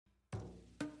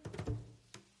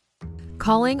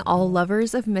Calling all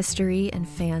lovers of mystery and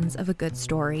fans of a good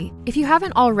story. If you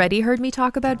haven't already heard me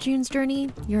talk about June's Journey,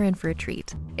 you're in for a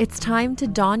treat. It's time to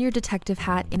don your detective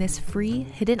hat in this free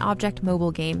hidden object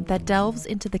mobile game that delves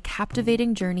into the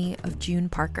captivating journey of June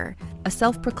Parker, a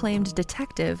self-proclaimed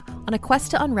detective on a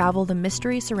quest to unravel the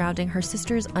mystery surrounding her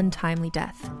sister's untimely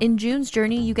death. In June's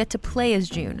Journey, you get to play as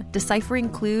June, deciphering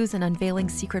clues and unveiling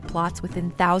secret plots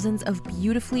within thousands of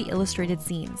beautifully illustrated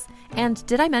scenes. And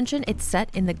did I mention it's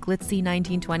set in the glitzy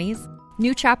 1920s?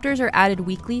 New chapters are added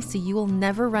weekly, so you will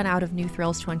never run out of new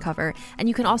thrills to uncover, and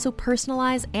you can also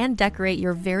personalize and decorate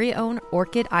your very own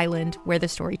Orchid Island where the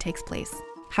story takes place.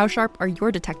 How sharp are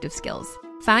your detective skills?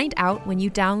 Find out when you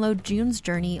download June's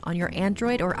Journey on your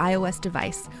Android or iOS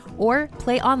device, or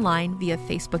play online via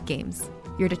Facebook Games.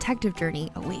 Your detective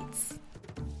journey awaits.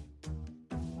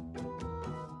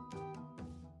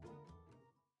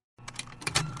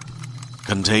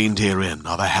 Contained herein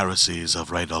are the heresies of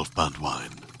Radolf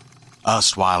Burntwine,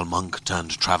 erstwhile monk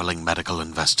turned traveling medical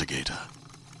investigator.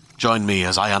 Join me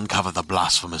as I uncover the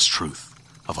blasphemous truth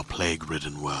of a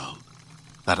plague-ridden world,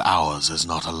 that ours is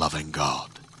not a loving God,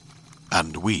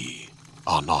 and we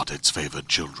are not its favored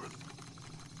children.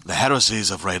 The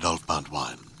heresies of Radolf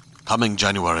Burntwine, coming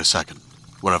January 2nd,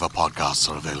 wherever podcasts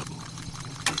are available.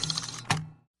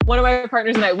 One of my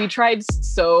partners and I, we tried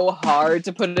so hard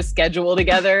to put a schedule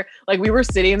together. Like, we were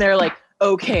sitting there like,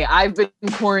 okay, I've been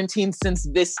quarantined since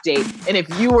this date. And if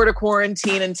you were to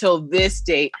quarantine until this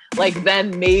date, like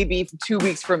then maybe 2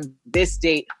 weeks from this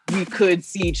date, we could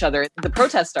see each other. The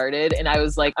protest started and I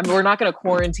was like, we're not going to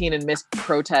quarantine and miss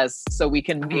protests so we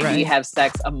can maybe have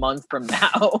sex a month from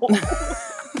now.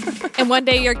 And one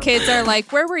day your kids are like,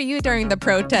 where were you during the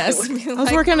protest? I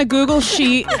was working a Google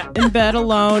sheet in bed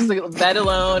alone. Bed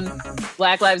alone,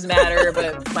 Black Lives Matter,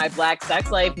 but my black sex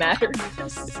life matters.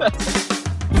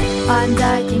 I'm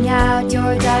dyking out,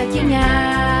 you're dyking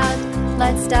out.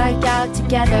 Let's dike out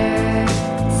together,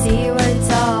 see what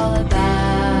it's all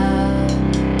about.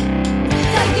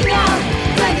 Dyking out,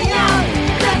 dyking out,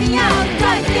 dyking out,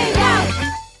 dyking out.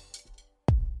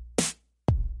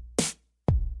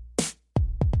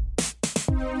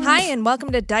 Hi, and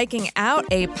welcome to Dyking Out,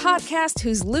 a podcast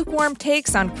whose lukewarm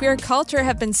takes on queer culture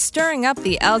have been stirring up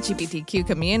the LGBTQ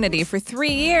community for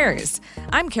 3 years.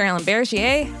 I'm Carolyn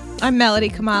Bergier. I'm Melody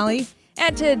Kamali.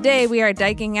 And today we are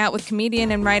dyking out with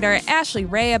comedian and writer Ashley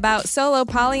Ray about solo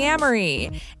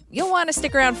polyamory. You'll want to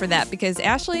stick around for that because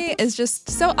Ashley is just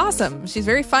so awesome. She's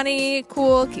very funny,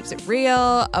 cool, keeps it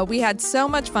real. We had so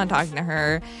much fun talking to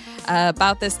her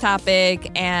about this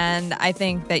topic, and I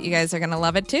think that you guys are going to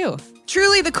love it too.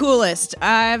 Truly the coolest.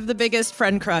 I have the biggest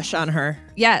friend crush on her.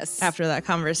 Yes. After that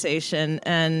conversation.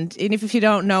 And even if you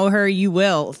don't know her, you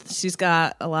will. She's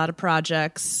got a lot of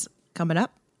projects coming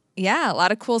up. Yeah, a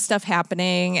lot of cool stuff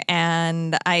happening.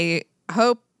 And I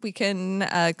hope we can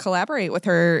collaborate with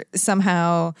her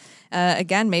somehow.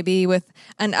 Again, maybe with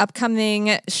an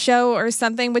upcoming show or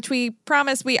something, which we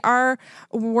promise we are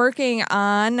working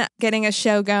on getting a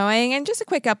show going. And just a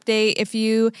quick update, if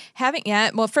you haven't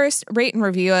yet, well, first, rate and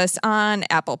review us on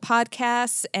Apple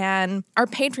Podcasts and our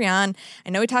Patreon. I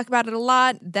know we talk about it a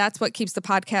lot. That's what keeps the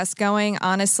podcast going,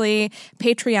 honestly.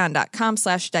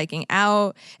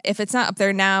 Patreon.com/dykingout. If it's not up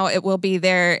there now, it will be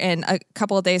there in a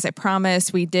couple of days, I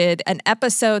promise. We did an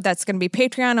episode that's going to be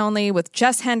Patreon only with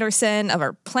Jess Henderson of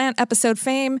our Plant Episode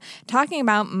fame, talking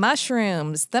about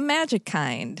mushrooms, the magic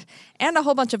kind, and a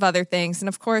whole bunch of other things. And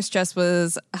of course, Jess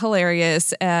was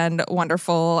hilarious and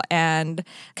wonderful and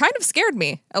kind of scared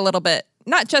me a little bit.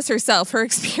 Not just herself, her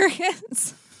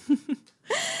experience.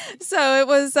 So it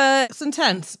was... it's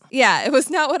intense. Yeah, it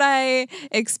was not what I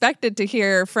expected to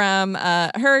hear from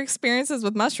her experiences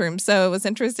with mushrooms. So it was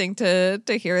interesting to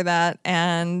hear that.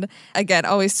 And again,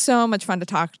 always so much fun to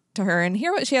talk to her and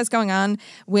hear what she has going on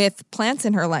with plants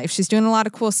in her life. She's doing a lot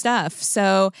of cool stuff.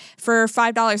 So for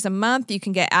 $5 a month, you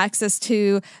can get access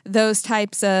to those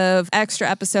types of extra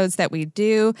episodes that we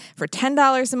do. For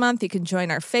 $10 a month, you can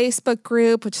join our Facebook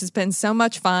group, which has been so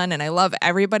much fun. And I love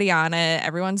everybody on it.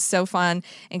 Everyone's so fun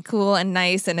and cool and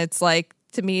nice. And it's like,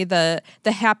 to me, the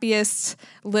happiest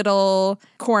little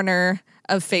corner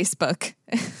of Facebook.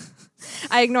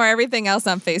 I ignore everything else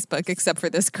on Facebook except for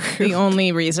this group. The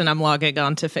only reason I'm logging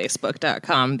on to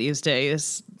Facebook.com these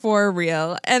days. For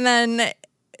real. And then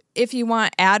If you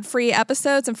want ad-free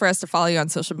episodes and for us to follow you on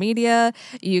social media,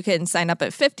 you can sign up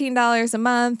at $15 a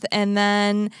month. And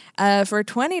then for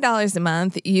 $20 a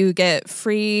month, you get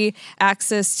free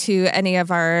access to any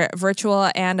of our virtual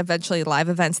and eventually live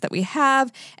events that we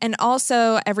have. And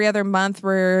also every other month,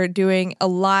 we're doing a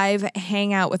live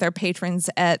hangout with our patrons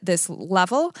at this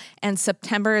level. And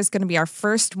September is going to be our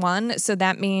first one. So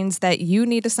that means that you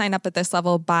need to sign up at this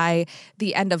level by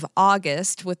the end of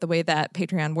August with the way that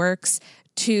Patreon works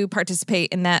to participate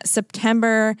in that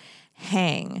September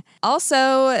hang.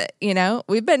 Also,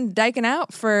 we've been diking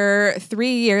out for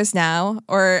 3 years now,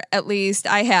 or at least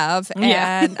I have.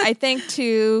 Yeah. And I think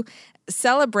to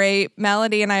celebrate,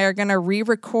 Melody and I are going to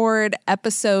re-record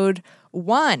episode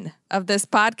 1 of this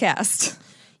podcast.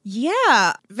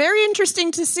 Yeah, very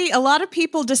interesting to see. A lot of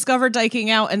people discover Diking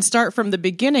Out and start from the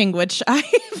beginning, which I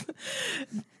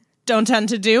don't tend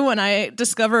to do when I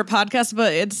discover a podcast,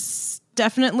 but it's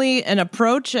definitely an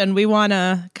approach, and we want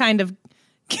to kind of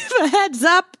give a heads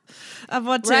up of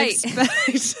what to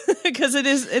expect because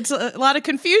it's a lot of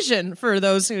confusion for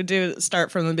those who do start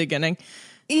from the beginning.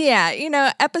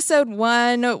 Yeah, episode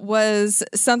 1 was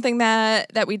something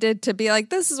that we did to be like,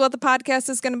 this is what the podcast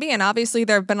is going to be. And obviously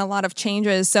there have been a lot of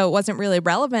changes, so it wasn't really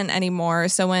relevant anymore.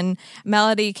 So when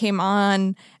Melody came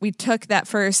on, we took that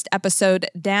first episode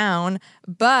down.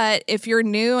 But if you're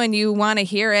new and you want to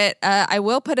hear it, I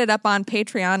will put it up on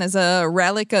Patreon as a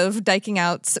relic of Diking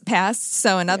Out's past.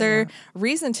 So another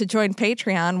reason to join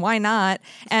Patreon. Why not?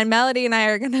 And Melody and I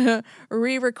are going to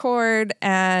re-record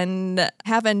and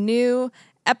have a new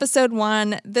Episode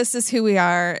 1, this is who we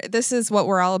are. This is what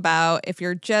we're all about. If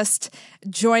you're just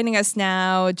joining us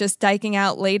now, just diking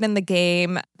out late in the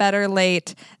game, better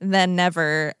late than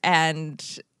never. And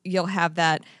you'll have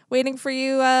that waiting for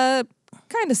you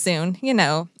kind of soon.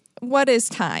 What is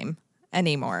time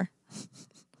anymore?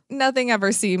 Nothing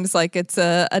ever seems like it's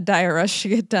a dire rush to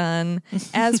get done,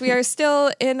 as we are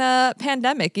still in a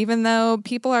pandemic, even though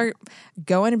people are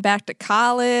going back to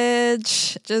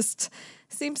college, just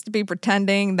seems to be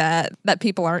pretending that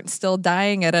people aren't still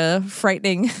dying at a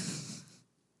frightening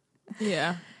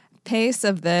pace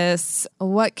of this.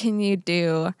 What can you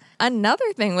do?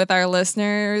 Another thing with our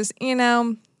listeners,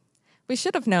 we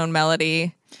should have known,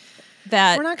 Melody,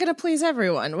 that we're not going to please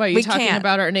everyone. What are you talking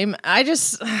about our name?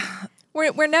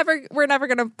 We're never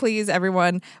going to please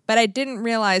everyone, but I didn't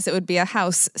realize it would be a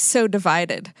house so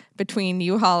divided between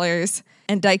you haulers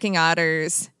and Diking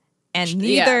Otters and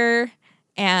neither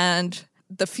and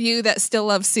the few that still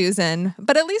love Susan.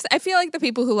 But at least I feel like the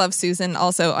people who love Susan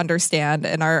also understand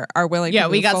and are willing to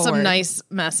move we got forward. some nice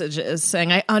messages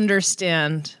saying, I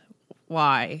understand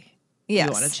why you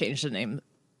want to change the name.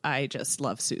 I just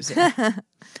love Susan.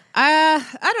 I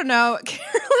don't know.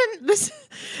 Carolyn, this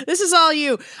is all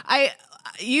you.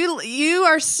 You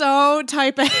are so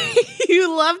type A.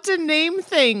 You love to name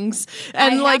things,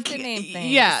 and I have to name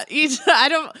things. Yeah.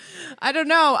 I don't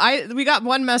know. We got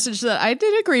one message that I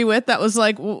did agree with. That was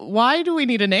like, why do we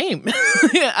need a name?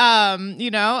 I'm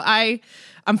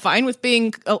fine with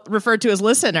being referred to as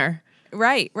listener.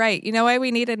 Right. You know why we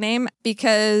need a name?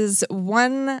 Because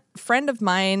one friend of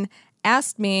mine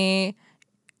asked me,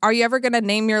 are you ever going to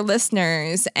name your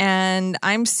listeners? And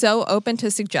I'm so open to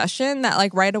suggestion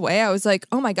that right away I was like,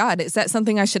 oh my God, is that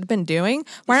something I should have been doing?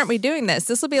 Why aren't we doing this?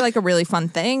 This will be a really fun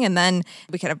thing. And then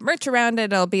we could have merch around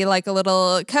it. It'll be a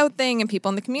little code thing and people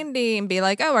in the community and be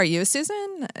like, oh, are you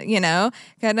Susan?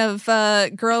 Kind of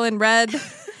girl in red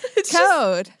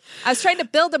code. I was trying to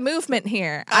build a movement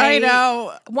here. I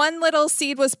know. One little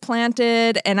seed was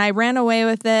planted and I ran away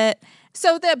with it.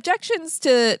 So the objections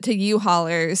to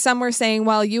U-Haulers, some were saying,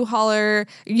 well, U-Haul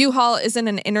isn't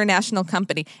an international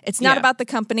company. It's not about the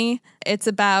company. It's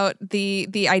about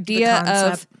the idea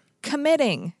of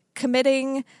committing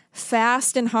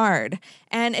fast and hard.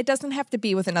 And it doesn't have to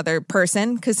be with another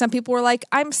person, because some people were like,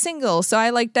 I'm single, so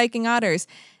I like Diking Otters.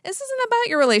 This isn't about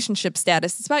your relationship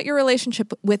status. It's about your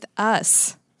relationship with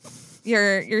us.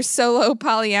 Your solo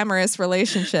polyamorous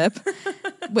relationship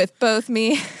with both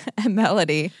me and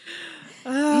Melody.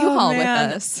 U-Haul with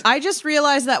us. I just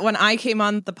realized that when I came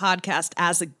on the podcast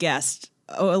as a guest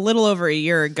a little over a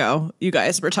year ago, you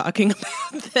guys were talking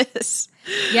about this.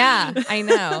 Yeah, I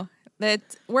know. That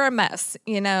we're a mess.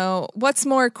 What's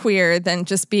more queer than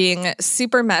just being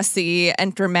super messy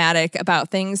and dramatic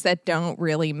about things that don't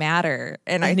really matter?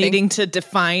 And I needing to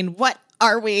define what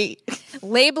are we?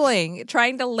 Labeling,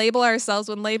 trying to label ourselves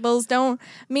when labels don't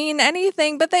mean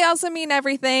anything, but they also mean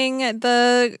everything.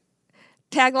 The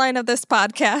tagline of this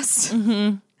podcast.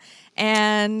 Mm-hmm.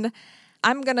 And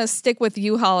I'm going to stick with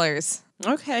U-Haulers.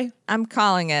 Okay. I'm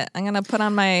calling it. I'm going to put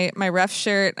on my ref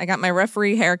shirt. I got my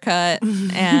referee haircut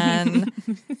and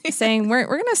saying we're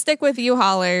going to stick with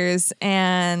U-Haulers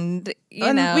and,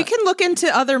 you know. We can look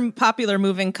into other popular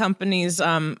moving companies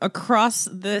across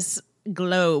this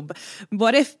globe.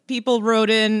 What if people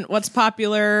wrote in what's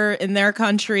popular in their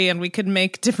country and we could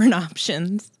make different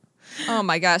options? Oh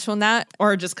my gosh. Well,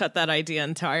 or just cut that idea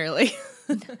entirely.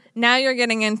 Now you're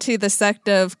getting into the sect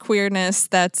of queerness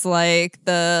that's like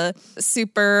the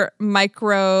super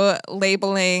micro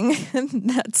labeling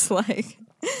that's like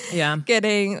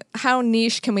getting how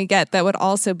niche can we get that would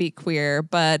also be queer.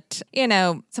 But, you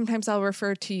know, sometimes I'll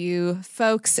refer to you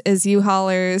folks as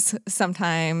U-Haulers.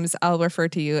 Sometimes I'll refer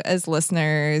to you as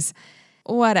listeners.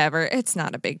 Whatever. It's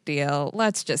not a big deal.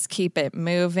 Let's just keep it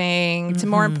moving to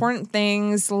more important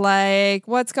things like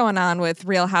what's going on with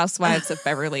Real Housewives of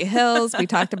Beverly Hills. We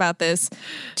talked about this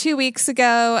 2 weeks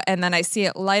ago, and then I see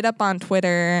it light up on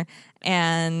Twitter.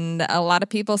 And a lot of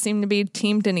people seem to be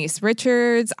Team Denise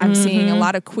Richards. I'm seeing a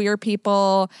lot of queer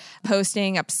people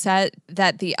posting upset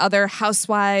that the other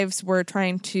housewives were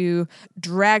trying to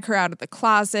drag her out of the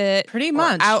closet. Pretty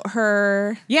much. Out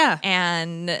her. Yeah.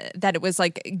 And that it was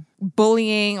like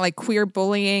bullying, like queer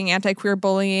bullying, anti-queer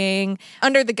bullying,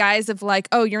 under the guise of like,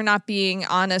 oh, you're not being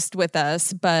honest with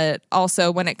us. But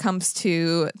also when it comes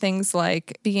to things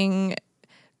like being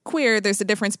queer, there's a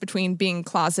difference between being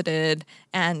closeted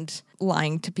and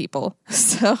lying to people.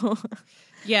 So,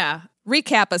 yeah.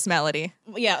 Recap us, Melody.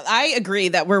 Yeah, I agree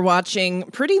that we're watching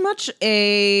pretty much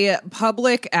a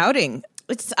public outing.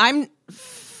 I'm,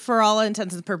 for all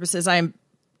intents and purposes, I'm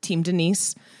Team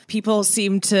Denise. People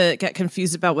seem to get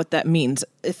confused about what that means.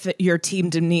 If you're Team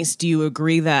Denise, do you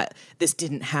agree that this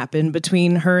didn't happen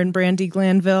between her and Brandi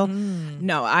Glanville?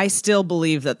 No, I still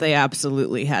believe that they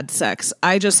absolutely had sex.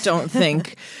 I just don't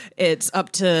think it's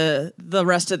up to the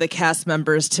rest of the cast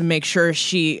members to make sure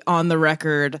she, on the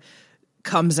record,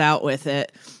 comes out with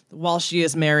it while she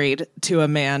is married to a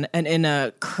man and in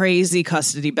a crazy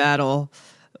custody battle.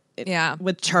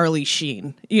 With Charlie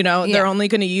Sheen. You know, they're only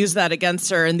going to use that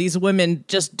against her, and these women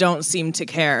just don't seem to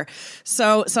care.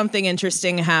 So something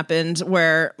interesting happened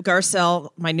where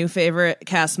Garcelle, my new favorite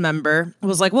cast member,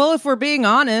 was like, well, if we're being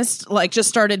honest, like just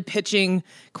started pitching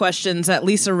questions at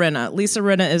Lisa Rinna. Lisa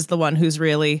Rinna is the one who's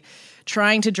really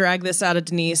trying to drag this out of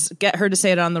Denise, get her to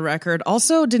say it on the record.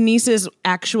 Also, Denise's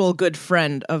actual good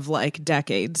friend of like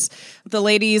decades. The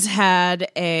ladies had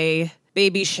a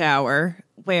baby shower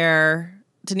where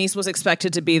Denise was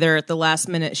expected to be there at the last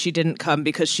minute. She didn't come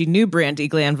because she knew Brandi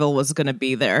Glanville was going to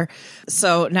be there.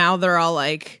 So now they're all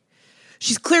like,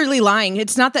 she's clearly lying.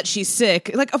 It's not that she's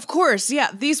sick. Like, of course, yeah,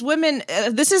 these women,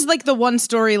 this is like the one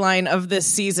storyline of this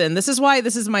season. This is why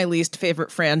this is my least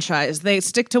favorite franchise. They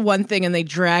stick to one thing and they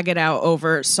drag it out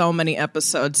over so many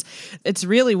episodes. It's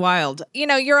really wild. You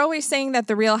know, you're always saying that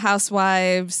the Real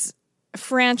Housewives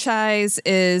franchise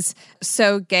is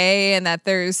so gay and that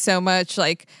there's so much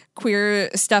like queer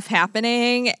stuff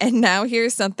happening, and now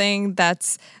here's something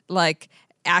that's like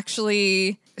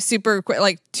actually super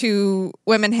like two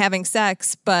women having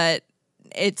sex, but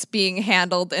it's being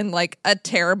handled in like a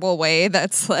terrible way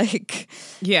that's like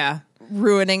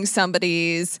ruining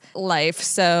somebody's life.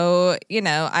 So, you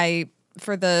know,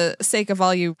 for the sake of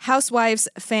all you Housewives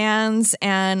fans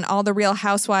and all the Real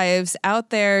Housewives out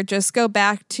there, just go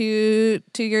back to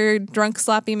your drunk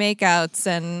sloppy makeouts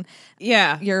and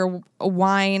your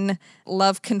wine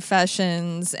love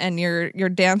confessions and your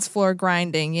dance floor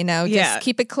grinding, you know, just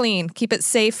keep it clean, keep it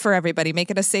safe for everybody, make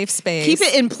it a safe space. Keep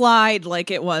it implied like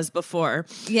it was before.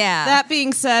 Yeah. That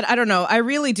being said, I don't know. I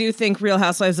really do think Real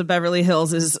Housewives of Beverly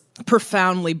Hills is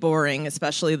profoundly boring,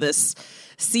 especially this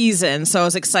season. So I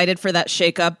was excited for that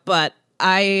shakeup, but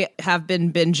I have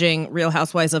been binging Real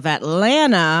Housewives of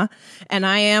Atlanta, and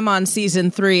I am on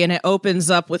season 3, and it opens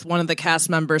up with one of the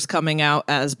cast members coming out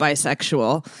as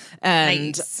bisexual.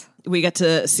 And we get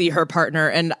to see her partner.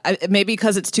 And maybe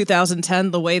because it's 2010,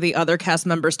 the way the other cast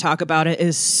members talk about it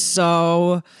is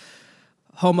so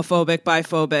homophobic,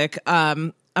 biphobic.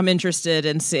 I'm interested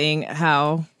in seeing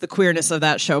how the queerness of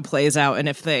that show plays out and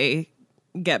if they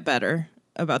get better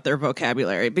about their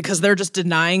vocabulary, because they're just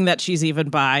denying that she's even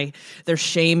bi. They're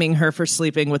shaming her for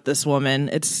sleeping with this woman.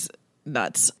 It's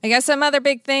nuts. I guess some other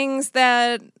big things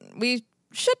that we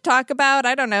should talk about.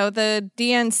 I don't know. The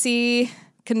DNC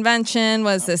convention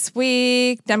was this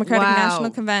week. Democratic National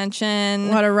Convention.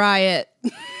 What a riot.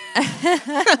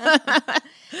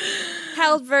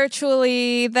 Held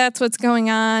virtually. That's what's going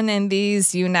on in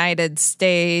these United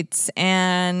States.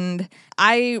 And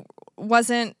I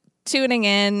wasn't tuning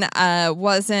in,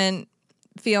 wasn't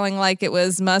feeling like it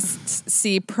was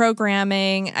must-see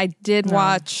programming. I did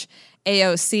watch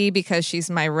AOC because she's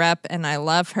my rep and I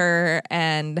love her.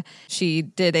 And she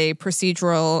did a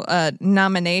procedural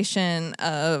nomination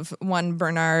of one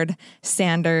Bernard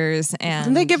Sanders. And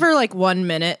Didn't they give her like 1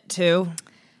 minute too?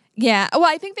 Yeah. Well,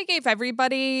 I think they gave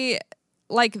everybody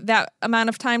like that amount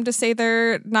of time to say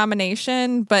their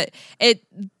nomination, but it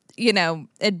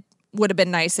would have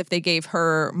been nice if they gave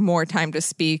her more time to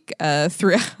speak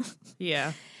throughout.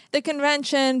 Yeah. The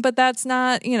convention, but that's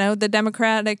not, the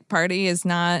Democratic Party is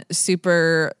not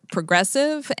super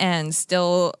progressive and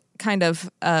still kind of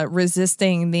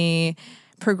resisting the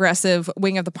progressive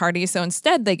wing of the party. So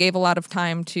instead, they gave a lot of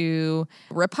time to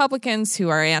Republicans who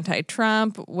are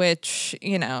anti-Trump, which,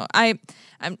 I'm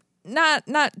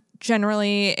not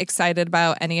generally excited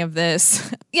about any of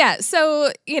this. Yeah, so,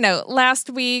 last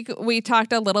week we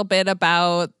talked a little bit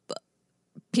about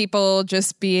people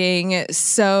just being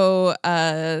so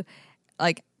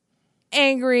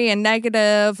angry and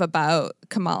negative about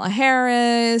Kamala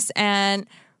Harris and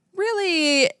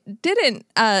really didn't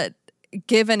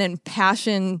give an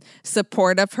impassioned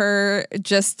support of her.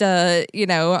 Just,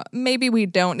 maybe we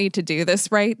don't need to do this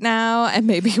right now. And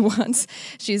maybe once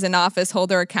she's in office,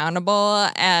 hold her accountable.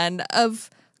 And of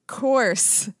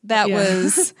course, that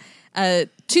was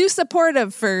too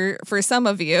supportive for some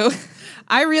of you.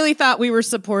 I really thought we were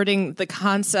supporting the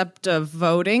concept of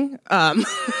voting. I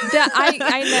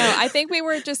know. I think we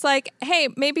were just like, hey,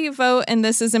 maybe vote, and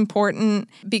this is important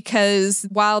because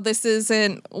while this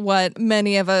isn't what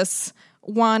many of us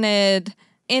wanted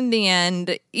in the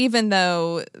end, even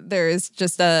though there's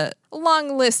just a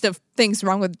long list of things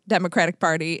wrong with the Democratic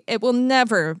Party, it will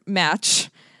never match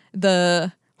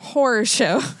the horror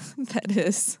show that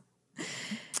is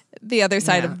the other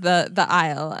side of the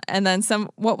aisle. And then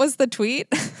what was the tweet?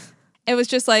 It was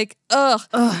just like,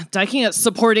 Dyking at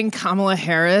supporting Kamala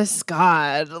Harris.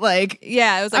 God, like,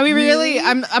 yeah, it was like, really,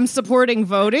 I'm supporting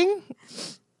voting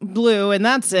blue, and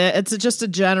that's it. It's just a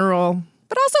general.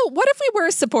 But also, what if we were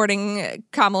supporting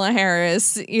Kamala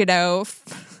Harris,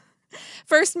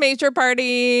 first major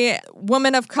party,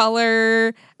 woman of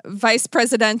color, vice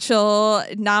presidential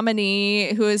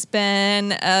nominee who has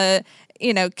been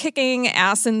kicking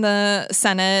ass in the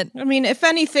Senate. I mean, if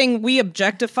anything, we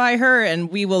objectify her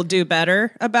and we will do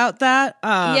better about that.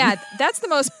 Yeah, that's the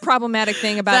most problematic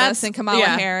thing about us and Kamala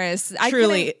Harris.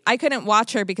 Truly. I couldn't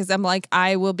watch her because I'm like,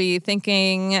 I will be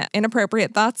thinking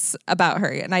inappropriate thoughts about her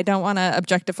and I don't want to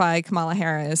objectify Kamala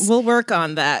Harris. We'll work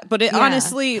on that. But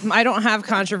honestly, I don't have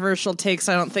controversial takes,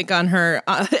 I don't think, on her.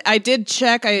 I did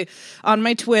check on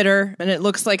my Twitter, and it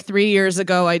looks like 3 years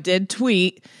ago I did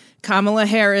tweet, Kamala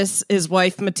Harris is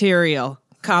wife material.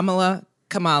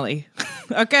 Kamali.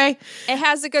 Okay? It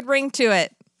has a good ring to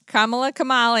it.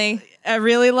 Kamali. I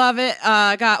really love it.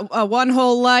 Got one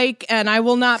whole like, and I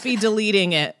will not be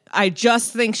deleting it. I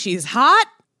just think she's hot,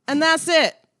 and that's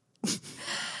it.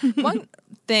 One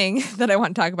thing that I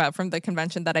want to talk about from the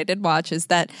convention that I did watch is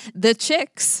that the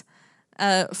Chicks,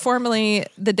 formerly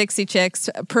the Dixie Chicks,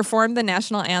 performed the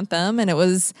national anthem, and it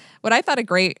was what I thought a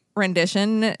great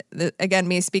rendition. Again,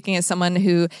 me speaking as someone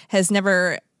who has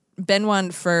never been one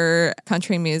for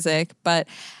country music, but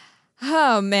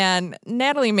oh man,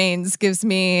 Natalie Maines gives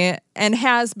me, and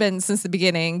has been since the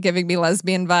beginning, giving me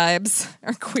lesbian vibes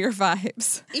or queer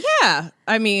vibes. Yeah,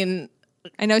 I mean,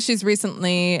 I know she's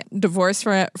recently divorced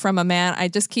from a man. I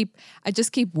just keep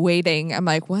waiting. I'm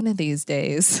like, one of these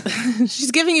days.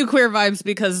 She's giving you queer vibes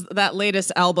because that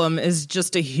latest album is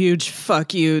just a huge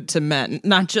fuck you to men,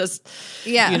 not just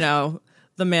the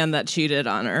man that cheated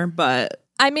on her. But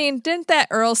I mean, didn't that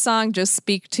Earl song just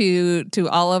speak to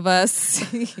all of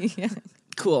us? Yeah.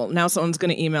 Cool. Now someone's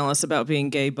going to email us about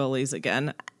being gay bullies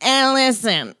again. And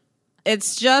listen,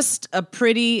 it's just a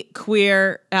pretty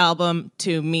queer album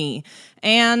to me.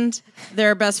 And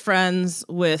they're best friends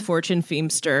with Fortune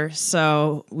Feimster,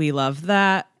 so we love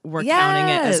that. We're counting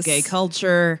it as gay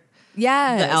culture.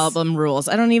 Yes. The album rules.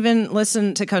 I don't even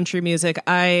listen to country music.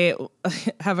 I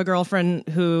have a girlfriend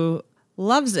who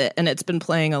loves it, and it's been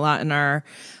playing a lot in our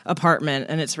apartment,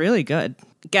 and it's really good.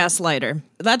 Gaslighter.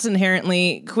 That's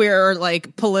inherently queer or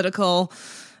like political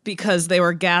because they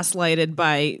were gaslighted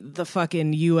by the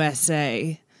fucking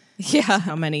USA. Yeah.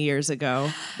 How many years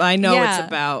ago? I know it's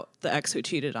about the ex who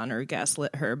cheated on her, who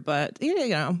gaslit her, but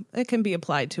it can be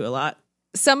applied to a lot.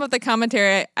 Some of the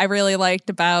commentary I really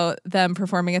liked about them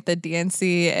performing at the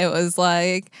DNC, it was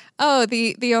like, oh,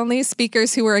 the only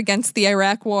speakers who were against the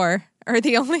Iraq war, or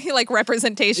the only like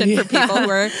representation for people who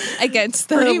were against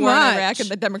the war in Iraq in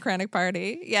the Democratic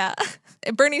Party. Yeah.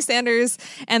 Bernie Sanders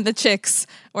and the Chicks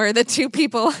were the two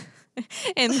people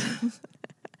in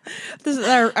This is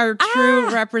our true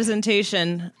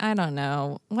representation. I don't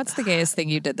know. What's the gayest thing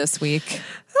you did this week?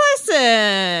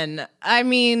 Listen, I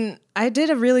mean, I did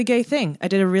a really gay thing.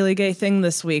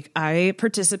 This week. I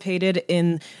participated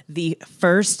in the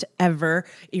first ever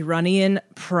Iranian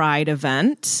Pride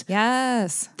event.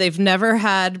 Yes. They've never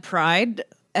had Pride,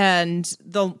 and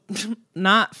they'll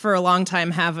not for a long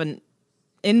time have an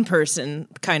in-person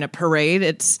kind of parade.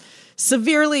 It's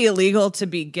severely illegal to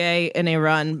be gay in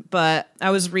Iran, but I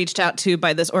was reached out to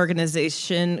by this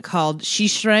organization called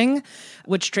Shishreng,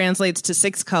 which translates to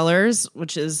 6 colors,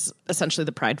 which is essentially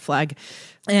the pride flag.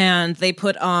 And they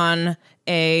put on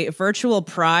a virtual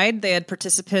pride. They had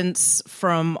participants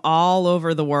from all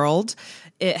over the world.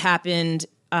 It happened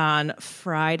on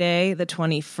Friday, the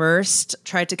 21st.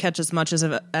 Tried to catch as much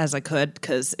as I could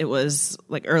because it was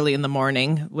like early in the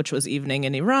morning, which was evening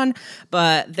in Iran,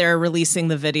 but they're releasing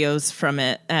the videos from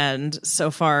it. And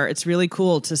so far, it's really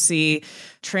cool to see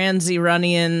trans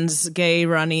Iranians, gay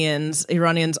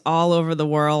Iranians all over the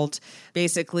world,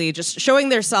 basically just showing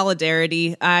their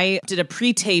solidarity. I did a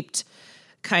pre-taped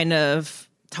kind of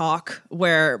talk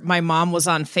where my mom was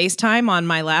on FaceTime on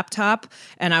my laptop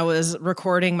and I was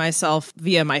recording myself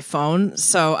via my phone.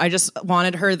 So I just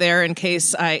wanted her there in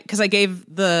case because I gave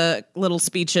the little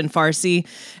speech in Farsi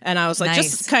and I was like,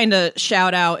 Nice. just kind of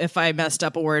shout out if I messed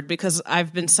up a word because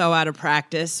I've been so out of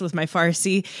practice with my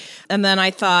Farsi. And then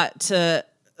I thought to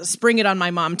spring it on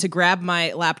my mom to grab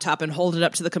my laptop and hold it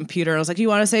up to the computer. I was like, do you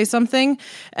want to say something?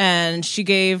 And she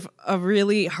gave a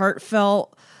really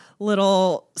heartfelt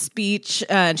little speech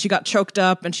and she got choked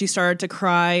up and she started to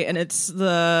cry and it's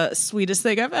the sweetest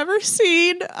thing I've ever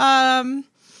seen.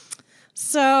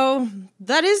 So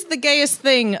that is the gayest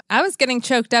thing. I was getting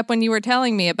choked up when you were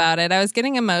telling me about it. I was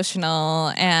getting emotional,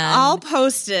 and I'll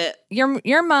post it.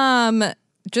 Your mom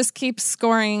just keeps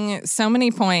scoring so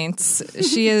many points.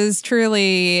 She is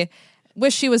truly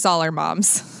wish she was all our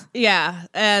moms. Yeah,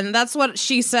 and that's what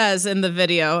she says in the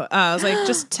video. I was like,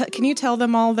 just can you tell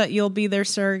them all that you'll be their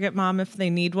surrogate mom if they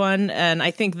need one? And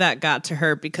I think that got to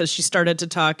her because she started to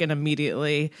talk and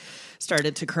immediately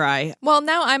started to cry. Well,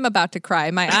 now I'm about to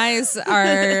cry. My eyes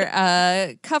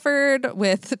are covered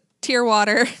with tear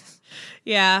water.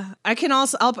 Yeah, I can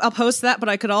also, I'll post that, but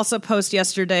I could also post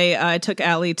yesterday. I took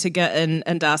Allie to get an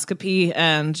endoscopy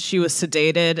and she was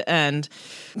sedated and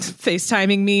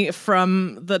FaceTiming me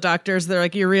from the doctors. They're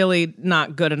like, you're really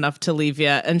not good enough to leave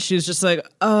yet. And she was just like,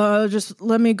 just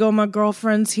let me go. My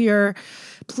girlfriend's here.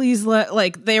 Please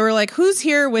they were like, who's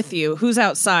here with you? Who's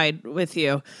outside with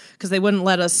you? Because they wouldn't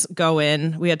let us go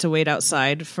in. We had to wait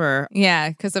outside for. Yeah,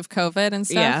 because of COVID and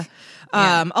stuff.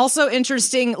 Yeah. Also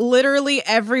interesting, literally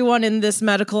everyone in this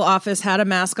medical office had a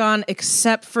mask on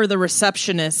except for the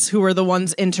receptionists who were the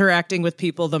ones interacting with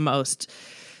people the most.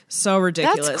 So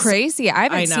ridiculous. That's crazy. I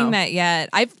haven't know. seen that yet.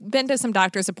 I've been to some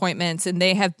doctor's appointments and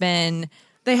they had them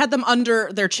under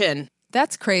their chin.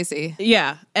 That's crazy.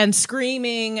 Yeah. And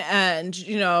screaming and,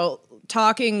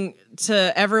 talking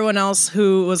to everyone else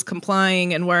who was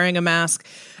complying and wearing a mask.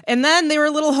 And then they were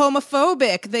a little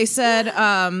homophobic. They said,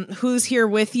 who's here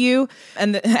with you?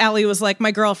 And Allie was like,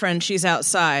 my girlfriend, she's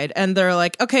outside. And they're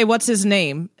like, okay, what's his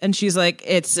name? And she's like,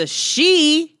 it's a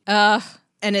she.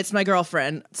 And it's my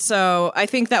girlfriend. So I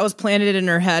think that was planted in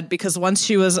her head because once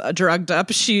she was drugged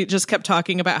up, she just kept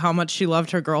talking about how much she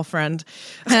loved her girlfriend.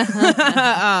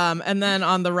 And then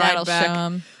on the ride That'll show back,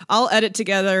 'em. I'll edit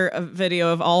together a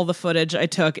video of all the footage I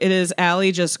took. It is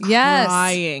Allie just Yes.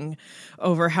 crying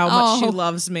over how much she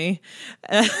loves me.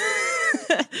 At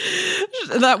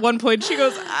one point she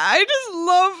goes, I just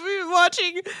love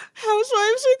watching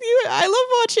Housewives with you. I love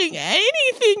watching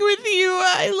anything with you.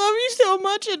 I love you so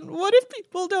much. And what if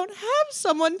people don't have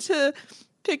someone to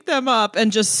pick them up?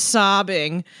 And just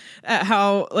sobbing at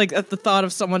how, at the thought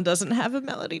of someone doesn't have a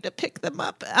Melody to pick them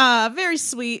up. Very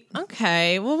sweet.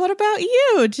 Okay. Well, what about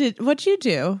you? What'd you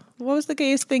do? What was the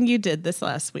gayest thing you did this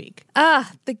last week?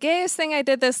 The gayest thing I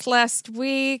did this last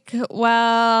week.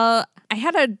 Well, I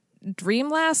had a dream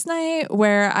last night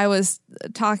where I was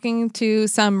talking to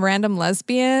some random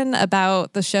lesbian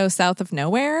about the show South of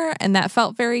Nowhere, and that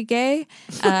felt very gay.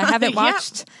 I haven't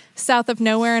watched South of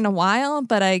Nowhere in a while,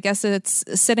 but I guess it's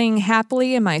sitting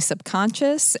happily in my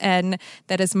subconscious, and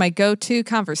that is my go-to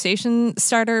conversation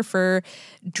starter for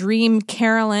Dream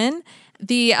Carolyn.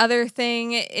 The other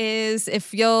thing is,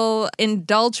 if you'll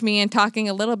indulge me in talking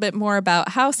a little bit more about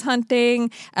house hunting,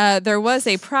 there was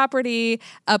a property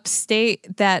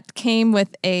upstate that came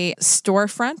with a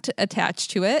storefront attached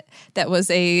to it that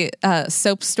was a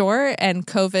soap store, and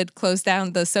COVID closed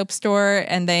down the soap store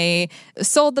and they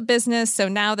sold the business. So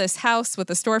now this house with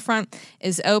a storefront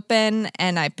is open,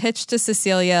 and I pitched to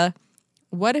Cecilia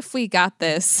what if we got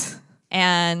this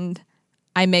and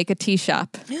I make a tea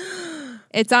shop?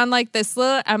 It's on like this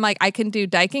little, I'm like, I can do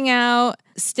Diking Out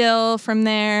still from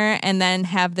there and then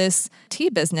have this tea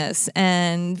business.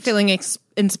 And Feeling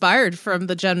inspired from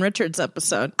the Jen Richards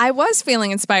episode. I was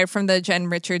feeling inspired from the Jen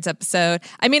Richards episode.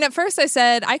 I mean, at first I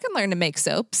said, I can learn to make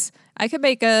soaps. I could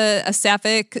make a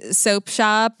sapphic soap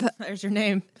shop. There's your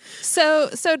name. So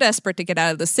desperate to get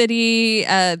out of the city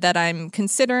that I'm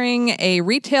considering a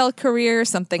retail career,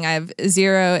 something I have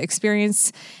zero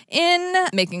experience in,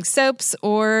 making soaps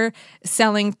or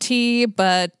selling tea,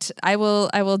 but I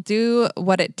will do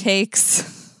what it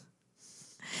takes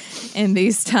in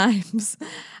these times.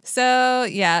 So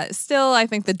yeah, still I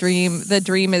think the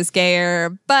dream is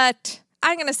gayer, but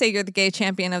I'm going to say you're the gay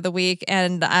champion of the week,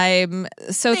 and I'm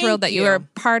so thrilled that you are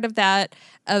part of that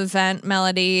event,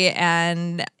 Melody,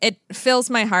 and it fills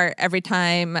my heart every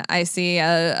time I see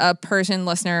a Persian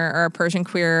listener or a Persian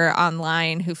queer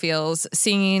online who feels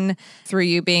seen through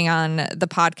you being on the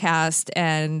podcast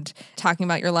and talking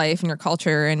about your life and your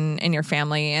culture and your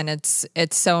family. And it's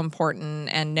so important,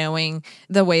 and knowing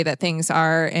the way that things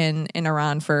are in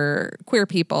Iran for queer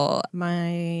people.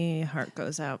 My heart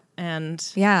goes out.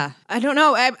 And yeah, I don't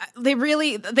know.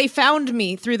 They found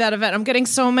me through that event. I'm getting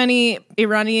so many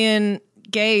Iranian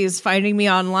gays finding me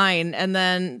online, and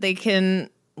then they can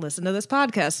listen to this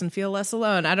podcast and feel less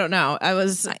alone. I don't know.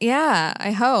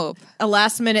 I hope. A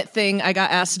last minute thing. I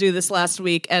got asked to do this last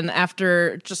week, and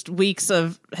after just weeks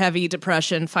of heavy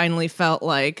depression, finally felt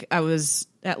like I was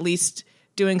at least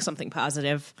doing something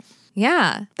positive.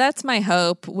 Yeah, that's my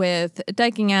hope with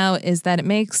Diking Out, is that it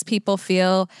makes people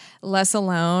feel less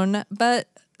alone. But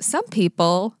some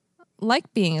people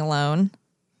like being alone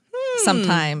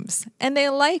sometimes, and they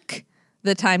like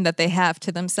the time that they have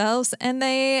to themselves, and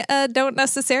they don't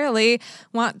necessarily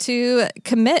want to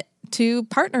commit to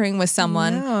partnering with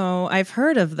someone. No, I've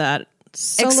heard of that.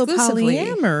 Solo Exclusively.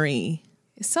 polyamory.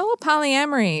 Solo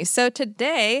polyamory. So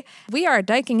today we are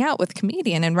diking out with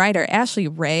comedian and writer Ashley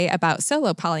Ray about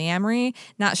solo polyamory.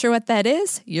 Not sure what that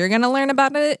is? You're going to learn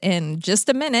about it in just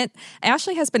a minute.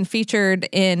 Ashley has been featured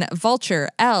in Vulture,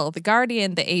 Elle, The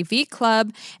Guardian, the AV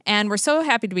Club, and we're so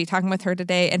happy to be talking with her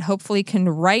today and hopefully can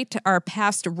right our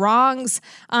past wrongs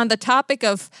on the topic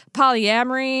of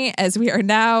polyamory as we are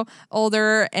now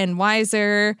older and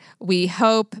wiser. We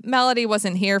hope. Melody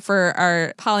wasn't here for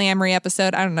our polyamory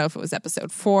episode. I don't know if it was episode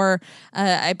 4,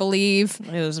 I believe.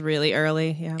 It was really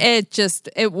early. Yeah.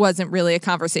 It wasn't really a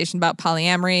conversation about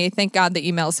polyamory. Thank God the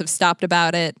emails have stopped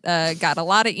about it. Got a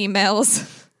lot of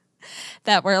emails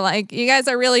that were like, you guys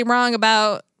are really wrong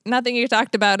about nothing you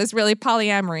talked about is really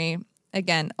polyamory.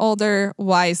 Again, older,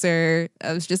 wiser.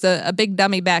 I was just a big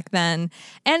dummy back then.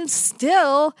 And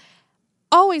still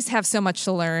always have so much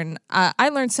to learn. I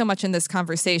learned so much in this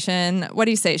conversation. What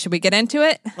do you say? Should we get into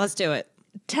it? Let's do it.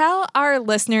 Tell our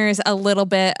listeners a little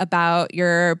bit about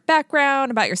your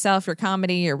background, about yourself, your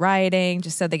comedy, your writing,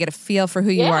 just so they get a feel for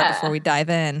who you are before we dive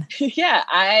in. Yeah,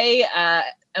 I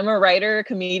am a writer,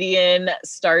 comedian,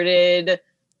 started,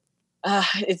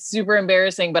 it's super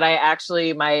embarrassing, but I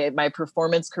actually, my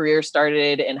performance career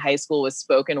started in high school with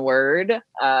spoken word.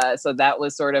 So that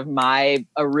was sort of my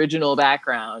original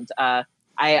background. I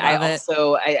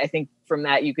think from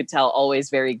that you could tell always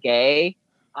very gay.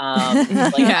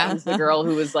 I was the girl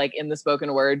who was like in the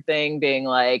spoken word thing being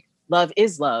like, love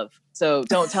is love, so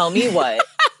don't tell me what,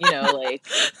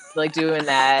 like doing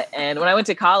that. And when I went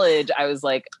to college, I was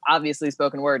like, obviously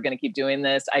spoken word, gonna keep doing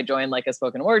this. I joined like a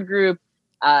spoken word group,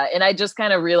 and I just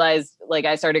kind of realized, like,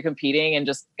 I started competing and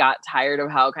just got tired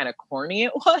of how kind of corny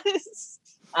it was.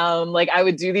 Like I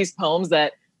would do these poems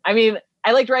that, I mean,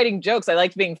 I liked writing jokes, I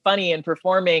liked being funny and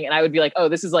performing, and I would be like, oh,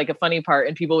 this is like a funny part,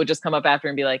 and people would just come up after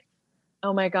and be like,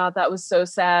 oh my God, that was so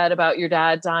sad about your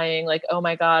dad dying. Like, oh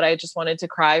my God, I just wanted to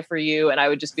cry for you. And I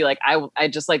would just be like, I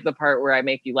just like the part where I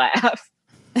make you laugh.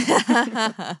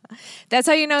 That's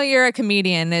how you know you're a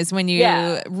comedian, is when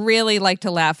you really like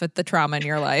to laugh at the trauma in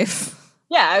your life.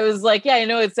 Yeah, I was like, yeah, I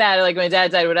know it's sad. Like my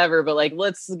dad died, whatever, but like,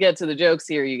 let's get to the jokes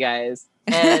here, you guys.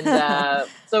 And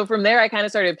so from there, I kind of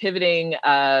started pivoting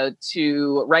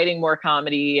to writing more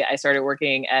comedy. I started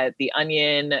working at The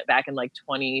Onion back in like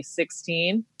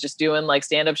 2016, just doing like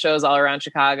stand-up shows all around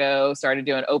Chicago, started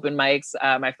doing open mics.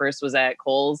 My first was at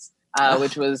Kohl's,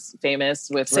 which was famous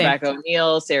with Rebecca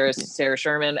O'Neill, Sarah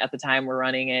Sherman at the time were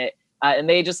running it. And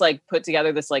they just like put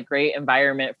together this like great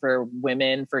environment for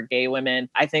women, for gay women.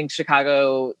 I think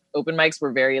Chicago open mics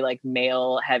were very like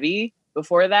male heavy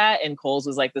before that. And Kohl's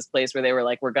was like this place where they were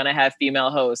like, we're going to have female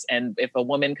hosts. And if a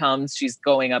woman comes, she's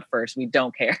going up first. We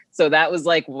don't care. So that was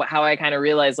like how I kind of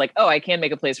realized like, oh, I can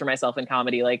make a place for myself in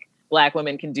comedy. Like Black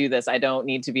women can do this. I don't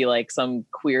need to be like some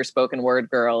queer spoken word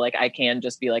girl. Like I can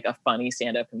just be like a funny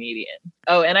stand-up comedian.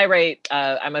 Oh, and I write,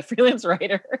 I'm a freelance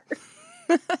writer.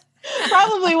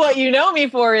 Probably what you know me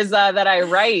for is that I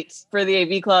write for the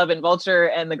AV Club and Vulture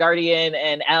and The Guardian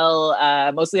and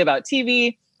Elle, mostly about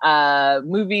TV,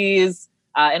 movies,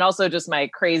 and also just my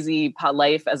crazy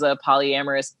life as a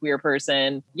polyamorous queer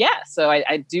person. Yeah, so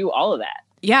I do all of that.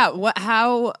 Yeah.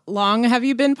 How long have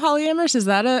you been polyamorous? Is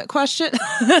that a question?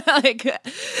 Like, Yeah.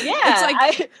 it's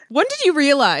like, when did you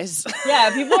realize?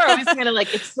 Yeah, people are always kind of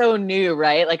like, it's so new,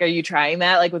 right? Like, are you trying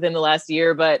that like within the last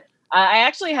year? But I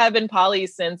actually have been poly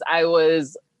since I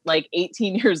was like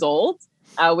 18 years old,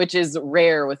 which is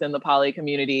rare within the poly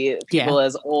community. People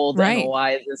as old and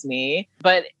wise as me.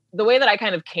 But the way that I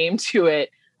kind of came to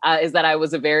it is that I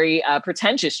was a very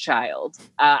pretentious child.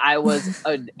 I was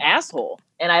an asshole.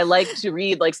 And I liked to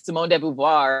read like Simone de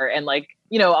Beauvoir and like,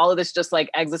 you know, all of this just like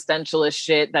existentialist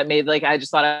shit that made like, I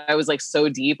just thought I was like so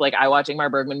deep. Like I watch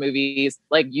Ingmar Bergman movies,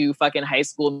 like you fucking high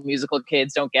school musical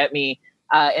kids don't get me.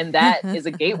 And that is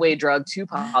a gateway drug to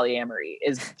polyamory,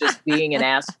 is just being an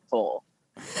asshole.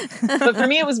 But for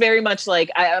me, it was very much like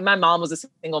my mom was a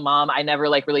single mom. I never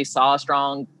like really saw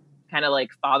strong kind of like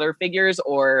father figures,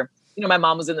 or, you know, my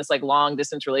mom was in this like long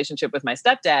distance relationship with my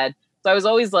stepdad. So I was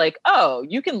always like, oh,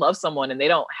 you can love someone and they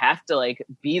don't have to like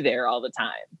be there all the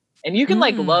time. And you can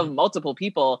like love multiple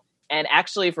people. And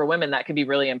actually for women, that can be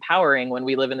really empowering when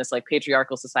we live in this like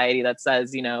patriarchal society that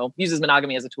says, you know, uses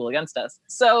monogamy as a tool against us.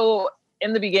 So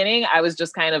in the beginning, I was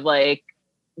just kind of like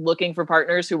looking for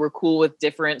partners who were cool with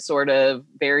different sort of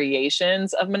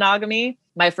variations of monogamy.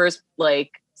 My first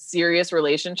like serious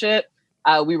relationship,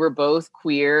 we were both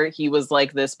queer. He was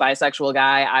like this bisexual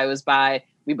guy. I was bi.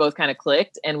 We both kind of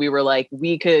clicked and we were like,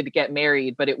 we could get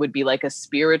married, but it would be like a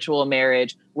spiritual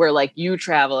marriage where like you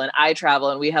travel and I travel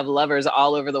and we have lovers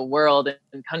all over the world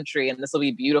and country, and this will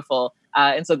be beautiful.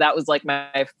 And so that was like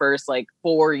my first like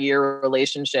 4-year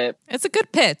relationship. It's a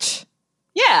good pitch.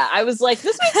 Yeah, I was like,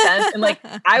 this makes sense. And like,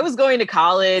 I was going to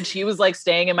college. He was like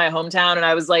staying in my hometown. And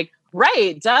I was like,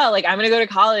 right, duh. Like, I'm going to go to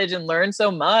college and learn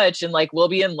so much. And like, we'll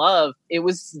be in love. It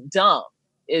was dumb.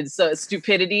 It's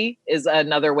stupidity is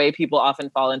another way people often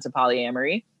fall into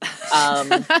polyamory.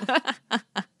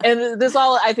 And this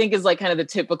all, I think, is like kind of the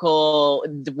typical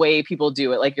way people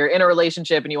do it. Like you're in a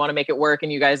relationship and you want to make it work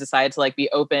and you guys decide to like be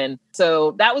open.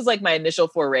 So that was like my initial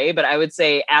foray. But I would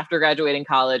say after graduating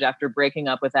college, after breaking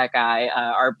up with that guy,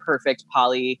 our perfect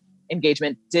poly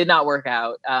engagement did not work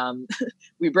out.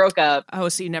 We broke up. Oh,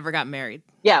 so you never got married?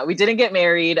 Yeah, we didn't get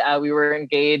married. We were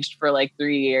engaged for like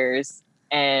 3 years.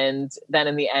 And then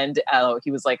in the end,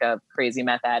 he was like a crazy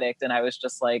meth addict. And I was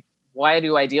just like, why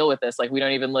do I deal with this? Like, we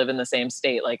don't even live in the same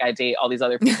state. Like, I date all these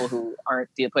other people who aren't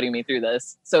putting me through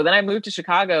this. So then I moved to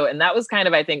Chicago. And that was kind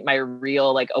of, I think, my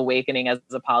real like awakening as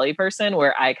a poly person,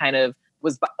 where I kind of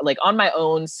was like on my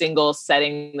own, single,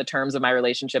 setting the terms of my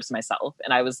relationships myself.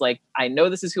 And I was like, I know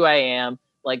this is who I am.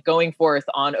 Like going forth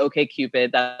on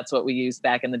OkCupid. That's what we used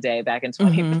back in the day, back in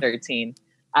 2013.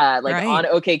 On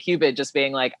OkCupid, just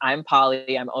being like, I'm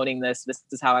poly, I'm owning this. This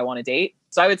is how I want to date.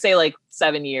 So I would say like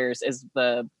 7 years is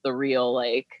the real,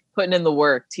 like putting in the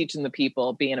work, teaching the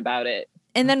people, being about it.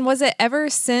 And then was it ever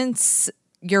since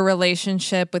your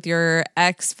relationship with your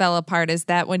ex fell apart? Is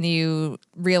that when you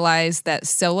realized that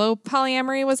solo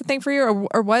polyamory was a thing for you?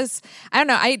 Or was, I don't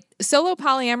know, solo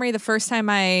polyamory, the first time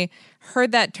I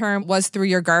heard that term was through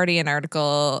your Guardian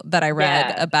article that I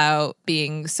read about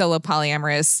being solo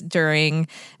polyamorous during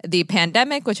the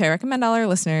pandemic, which I recommend all our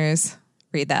listeners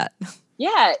read that.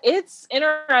 Yeah, it's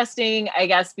interesting, I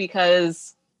guess,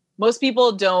 because most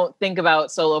people don't think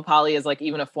about solo poly as like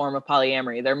even a form of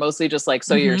polyamory. They're mostly just like,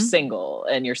 so you're single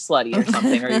and you're slutty or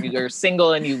something, or you're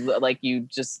single and you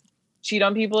just cheat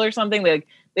on people or something. They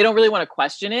don't really want to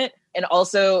question it. And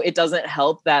also it doesn't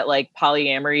help that like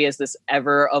polyamory is this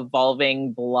ever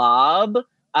evolving blob.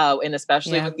 And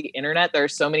especially with the internet, there are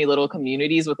so many little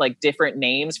communities with like different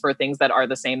names for things that are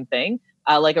the same thing.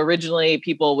 Like originally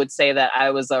people would say that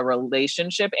I was a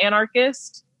relationship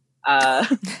anarchist,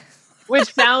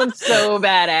 which sounds so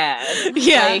badass.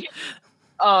 Yeah. Like,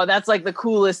 oh, that's like the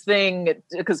coolest thing,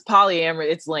 because polyamory,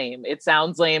 it's lame. It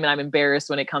sounds lame and I'm embarrassed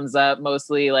when it comes up,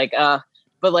 mostly like,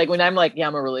 but like when I'm like, yeah,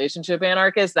 I'm a relationship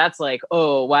anarchist, that's like,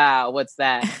 oh, wow, what's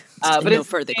that? But no it's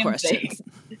further questions.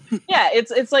 Yeah,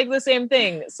 it's like the same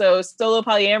thing. So solo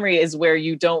polyamory is where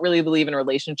you don't really believe in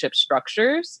relationship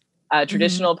structures.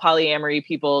 Traditional polyamory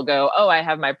people go, oh, I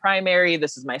have my primary,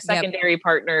 this is my secondary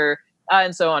partner,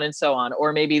 and so on and so on.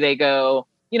 Or maybe they go,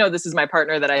 this is my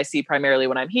partner that I see primarily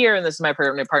when I'm here, and this is my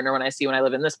partner when I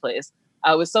live in this place.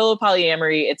 With solo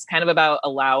polyamory, it's kind of about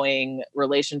allowing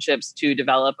relationships to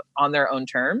develop on their own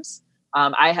terms.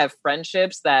 I have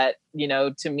friendships that,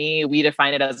 to me, we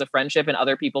define it as a friendship, and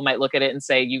other people might look at it and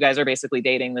say, you guys are basically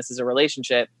dating. This is a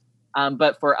relationship.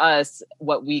 But for us,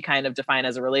 what we kind of define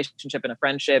as a relationship and a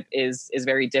friendship is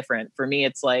very different. For me,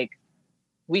 it's like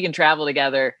we can travel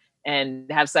together and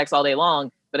have sex all day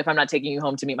long, but if I'm not taking you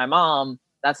home to meet my mom,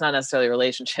 that's not necessarily a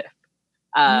relationship.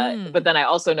 But then I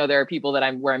also know there are people that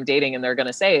I'm dating, and they're going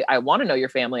to say, I want to know your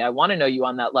family. I want to know you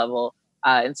on that level.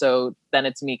 And so then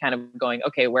it's me kind of going,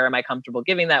 okay, where am I comfortable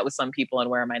giving that with some people and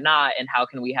where am I not? And how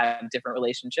can we have different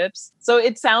relationships? So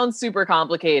it sounds super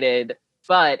complicated,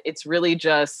 but it's really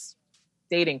just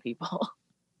dating people.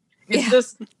 It's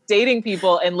just dating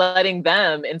people and letting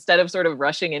them, instead of sort of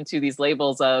rushing into these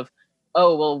labels of,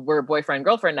 oh, well, we're boyfriend,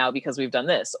 girlfriend now because we've done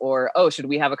this. Or, oh, should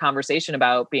we have a conversation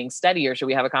about being steady? Or should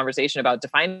we have a conversation about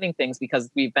defining things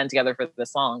because we've been together for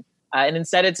this long? And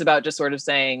instead, it's about just sort of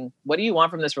saying, what do you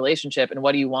want from this relationship? And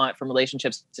what do you want from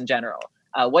relationships in general?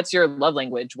 What's your love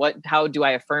language? How do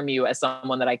I affirm you as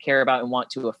someone that I care about and want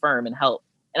to affirm and help?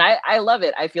 And I love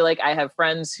it. I feel like I have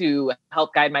friends who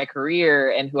help guide my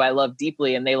career and who I love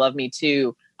deeply, and they love me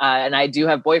too. And I do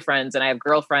have boyfriends and I have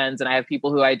girlfriends and I have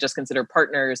people who I just consider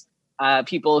partners,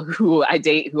 people who I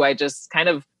date, who I just kind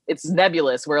of, it's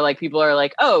nebulous where like people are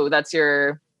like, oh, that's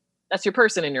your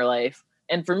person in your life.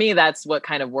 And for me, that's what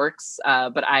kind of works.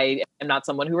 But I am not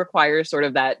someone who requires sort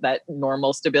of that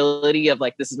normal stability of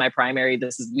like, this is my primary,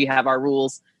 we have our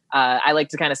rules. I like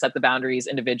to kind of set the boundaries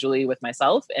individually with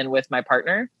myself and with my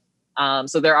partner.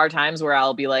 So there are times where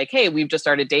I'll be like, hey, we've just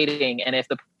started dating. And if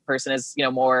the person is,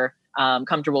 more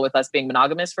comfortable with us being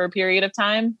monogamous for a period of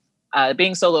time,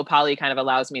 being solo poly kind of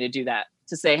allows me to do that,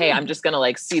 to say, hey, I'm just going to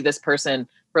like see this person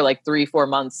for like 3-4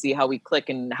 months, see how we click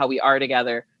and how we are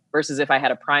together, versus if I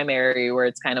had a primary where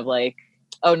it's kind of like,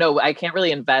 oh no, I can't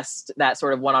really invest that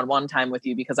sort of one-on-one time with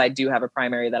you because I do have a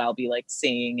primary that I'll be like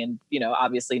seeing and,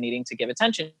 obviously needing to give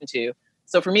attention to.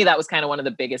 So for me, that was kind of one of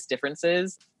the biggest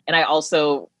differences. And I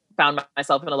also found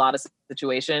myself in a lot of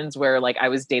situations where like I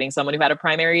was dating someone who had a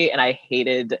primary and I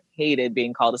hated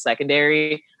being called a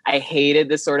secondary. I hated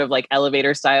this sort of like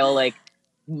elevator style,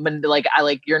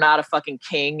 you're not a fucking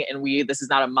king and this is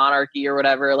not a monarchy or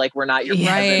whatever. Like we're not your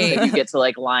peasants and you get to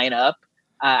like line up.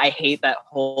 I hate that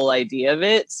whole idea of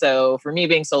it. So for me,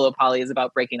 being solo poly is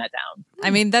about breaking that down. I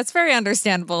mean, that's very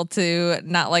understandable to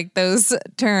not like those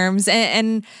terms.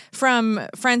 And from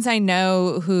friends I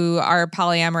know who are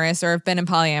polyamorous or have been in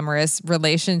polyamorous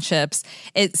relationships,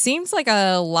 it seems like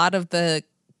a lot of the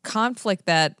conflict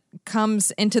that comes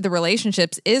into the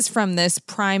relationships is from this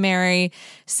primary,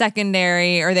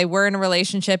 secondary, or they were in a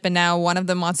relationship and now one of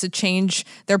them wants to change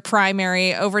their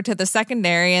primary over to the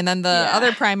secondary, and then the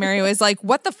other primary was like,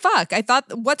 what the fuck? I thought,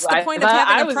 what's the point of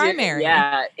having a primary?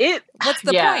 What's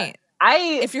the point?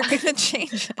 If you're going to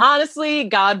change it? Honestly,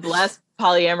 God bless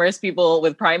polyamorous people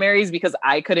with primaries because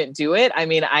I couldn't do it. I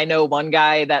mean, I know one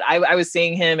guy that I was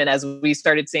seeing him, and as we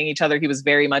started seeing each other, he was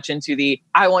very much into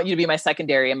I want you to be my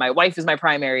secondary and my wife is my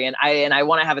primary and I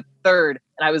want to have a third.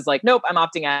 And I was like, nope, I'm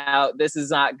opting out. This is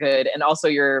not good. And also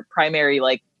your primary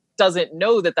like doesn't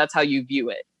know that that's how you view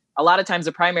it. A lot of times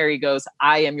a primary goes,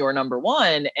 I am your number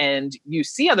one, and you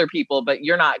see other people, but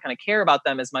you're not going to care about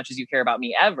them as much as you care about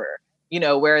me ever.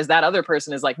 Whereas that other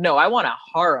person is like, no, I want a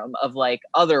harem of like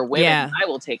other women I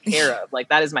will take care of. Like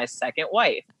that is my second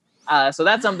wife. So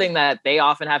that's something that they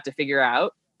often have to figure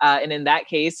out. And in that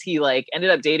case, he like ended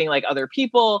up dating like other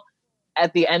people.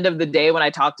 At the end of the day, when I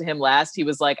talked to him last, he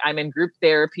was like, I'm in group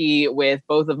therapy with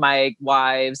both of my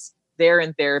wives. They're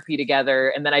in therapy together.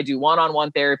 And then I do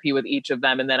one-on-one therapy with each of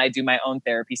them. And then I do my own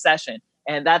therapy session.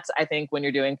 And that's, I think, when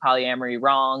you're doing polyamory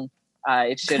wrong,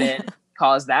 it shouldn't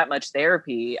cause that much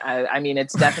therapy. I mean,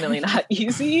 it's definitely not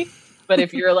easy, but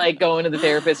if you're like going to the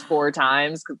therapist 4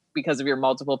 times because of your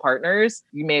multiple partners,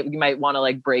 you might want to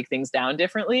like break things down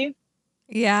differently.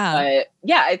 Yeah. But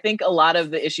yeah, I think a lot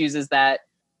of the issues is that,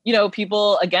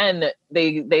 people, again,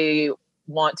 they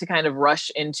want to kind of rush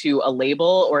into a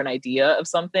label or an idea of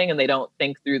something, and they don't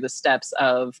think through the steps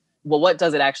of, well, what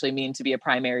does it actually mean to be a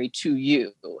primary to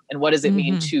you? And what does it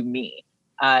mean to me?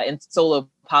 And solo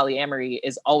polyamory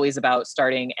is always about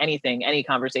starting any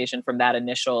conversation from that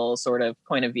initial sort of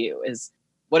point of view is,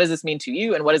 what does this mean to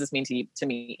you? And what does this mean to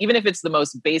me? Even if it's the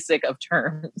most basic of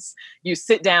terms, you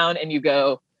sit down and you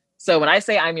go, so when I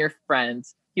say I'm your friend,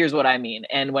 here's what I mean.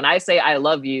 And when I say I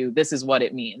love you, this is what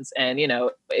it means. And,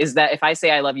 is that if I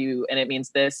say I love you and it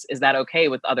means this, is that okay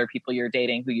with other people you're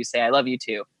dating who you say I love you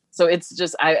to? So it's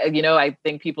just, I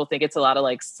think people think it's a lot of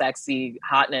like sexy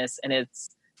hotness, and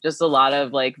it's just a lot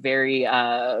of like very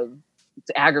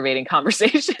aggravating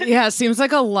conversation. Yeah, it seems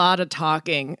like a lot of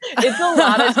talking. It's a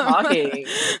lot of talking.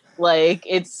 Like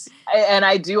and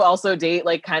I do also date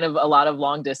like kind of a lot of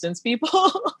long distance people.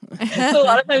 So a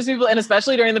lot of times people, and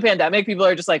especially during the pandemic, people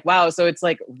are just like, wow, so it's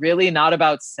like really not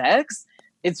about sex.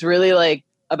 It's really like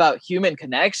about human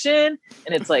connection.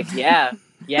 And it's like, yeah,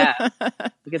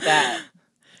 look at that.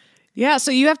 Yeah,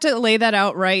 so you have to lay that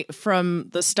out right from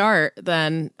the start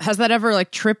then. Has that ever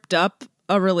like tripped up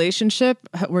a relationship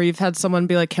where you've had someone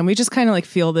be like, can we just kind of like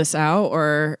feel this out?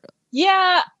 Or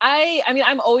yeah, I mean,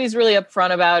 I'm always really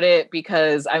upfront about it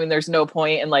because I mean, there's no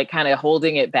point in like kind of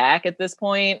holding it back at this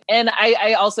point. And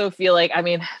I also feel like, I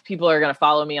mean, people are going to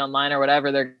follow me online or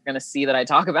whatever. They're going to see that I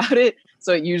talk about it.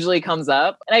 So it usually comes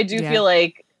up. And I do feel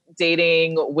like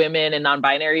dating women and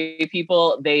non-binary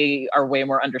people, they are way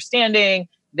more understanding.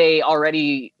 They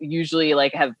already usually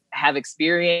like have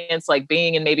experience like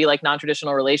being in maybe like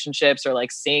non-traditional relationships or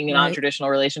like seeing non-traditional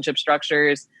relationship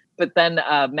structures. But then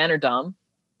men are dumb.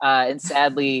 And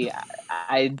sadly,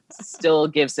 I still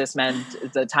give cis men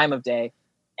the time of day.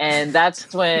 And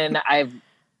that's when I've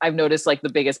noticed like the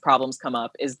biggest problems come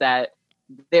up is that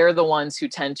they're the ones who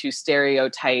tend to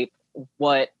stereotype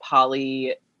what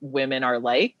poly women are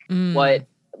like, what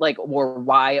like, or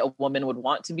why a woman would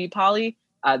want to be poly.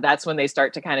 That's when they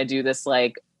start to kind of do this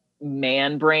like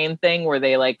man brain thing where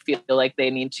they like feel like they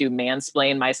need to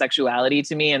mansplain my sexuality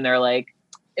to me. And they're like,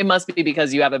 it must be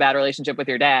because you have a bad relationship with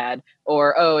your dad,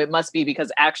 or, oh, it must be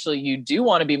because actually you do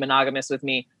want to be monogamous with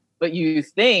me, but you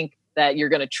think that you're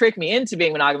going to trick me into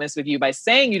being monogamous with you by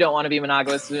saying you don't want to be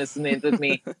monogamous with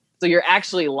me. So you're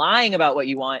actually lying about what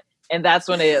you want. And that's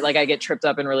when I get tripped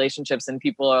up in relationships and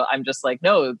I'm just like,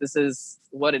 no, this is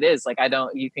what it is. Like,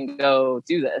 you can go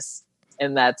do this.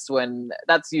 And that's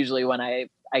usually when I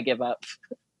give up.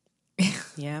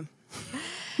 Yeah.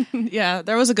 Yeah,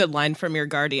 there was a good line from your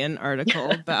Guardian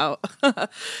article about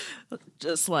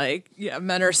just like, yeah,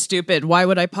 men are stupid. Why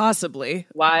would I possibly?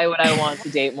 Why would I want to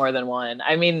date more than one?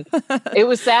 I mean, it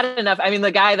was sad enough. I mean,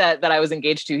 the guy that I was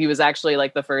engaged to, he was actually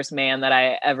like the first man that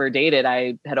I ever dated.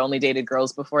 I had only dated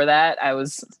girls before that.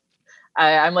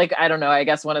 I'm like, I don't know, I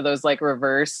guess one of those like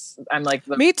reverse, I'm like,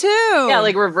 me too. Yeah,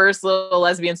 like reverse little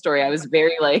lesbian story. I was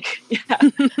very like,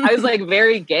 I was like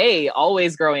very gay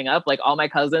always growing up. Like all my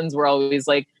cousins were always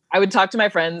like, I would talk to my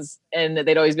friends and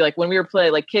they'd always be like, when we were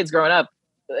like kids growing up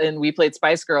and we played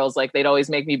Spice Girls, like they'd always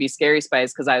make me be Scary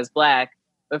Spice because I was Black.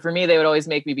 But for me, they would always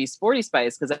make me be Sporty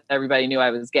Spice because everybody knew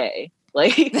I was gay.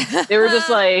 Like they were just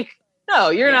like, no,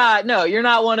 you're not. No, you're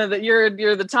not one of the,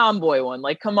 you're the tomboy one.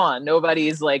 Like, come on.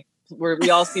 Nobody's like, we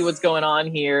all see what's going on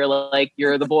here. Like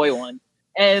you're the boy one.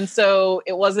 And so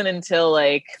it wasn't until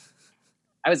like,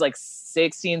 I was like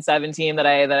 16, 17 that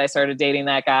I started dating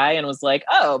that guy and was like,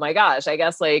 oh my gosh, I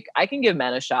guess like I can give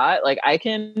men a shot. Like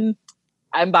I'm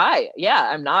bi. Yeah.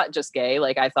 I'm not just gay.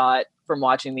 Like I thought from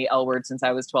watching the L Word since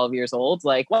I was 12 years old,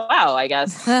 like, wow, I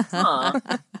guess, huh.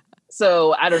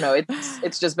 So I don't know.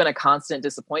 It's just been a constant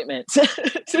disappointment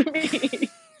to me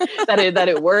that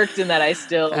it worked and that I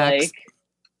still like,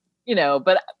 you know,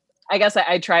 but I guess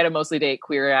I try to mostly date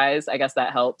queer guys. I guess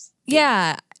that helps.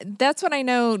 Yeah. That's what I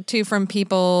know too from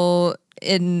people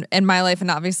in my life.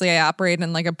 And obviously I operate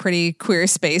in like a pretty queer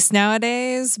space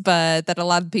nowadays, but that a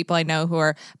lot of people I know who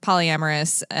are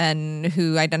polyamorous and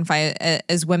who identify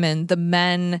as women, the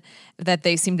men that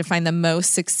they seem to find the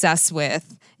most success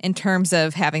with in terms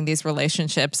of having these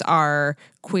relationships are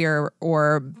queer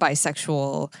or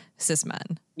bisexual cis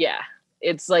men. Yeah.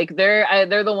 It's like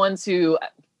they're the ones who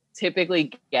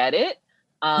typically get it.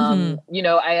 You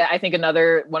know, I think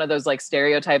another one of those like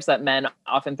stereotypes that men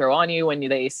often throw on you when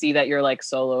they see that you're like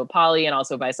solo poly and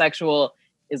also bisexual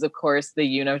is of course the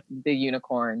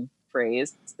unicorn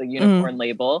phrase, the unicorn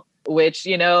label, which,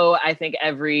 you know, I think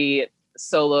every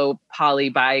solo poly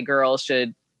bi girl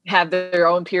should have their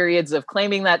own periods of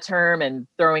claiming that term and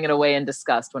throwing it away in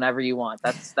disgust whenever you want.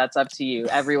 That's up to you.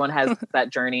 Everyone has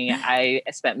that journey. I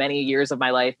spent many years of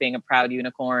my life being a proud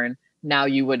unicorn. Now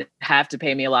you would have to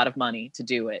pay me a lot of money to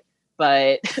do it.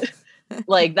 But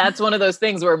like, that's one of those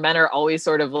things where men are always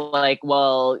sort of like,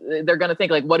 well, they're going to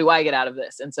think like, what do I get out of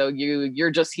this? And so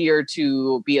you're just here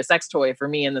to be a sex toy for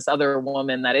me and this other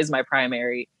woman that is my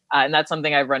primary. And that's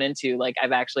something I've run into. Like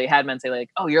I've actually had men say like,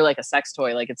 oh, you're like a sex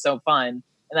toy. Like it's so fun.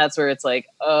 And that's where it's like,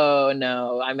 oh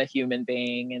no, I'm a human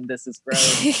being and this is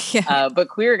gross. Yeah. But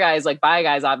queer guys, like bi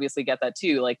guys, obviously get that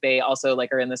too. Like they also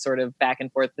like are in this sort of back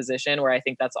and forth position where I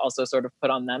think that's also sort of put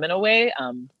on them in a way.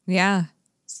 Yeah.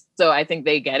 So I think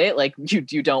they get it. Like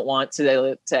you don't want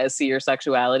to see your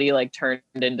sexuality like turned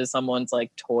into someone's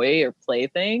like toy or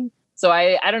plaything. So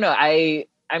I don't know.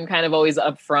 I'm kind of always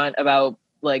upfront about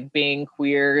like being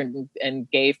queer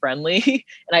and gay friendly.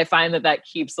 And I find that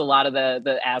keeps a lot of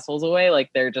the assholes away.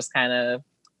 Like they're just kind of,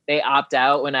 they opt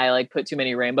out when I like put too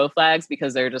many rainbow flags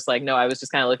because they're just like, no, I was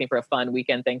just kind of looking for a fun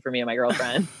weekend thing for me and my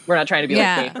girlfriend. We're not trying to be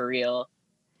like gay for real.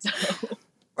 So.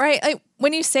 Right. Like,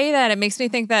 when you say that, it makes me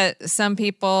think that some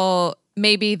people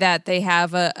maybe that they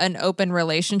have an open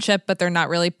relationship, but they're not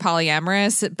really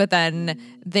polyamorous, but then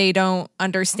they don't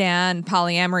understand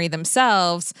polyamory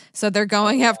themselves. So they're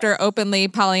going after openly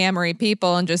polyamory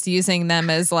people and just using them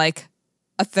as like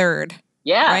a third.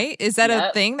 Yeah. Right? Is that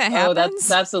a thing that happens? Oh, that's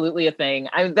absolutely a thing.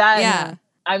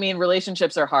 I mean,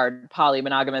 relationships are hard.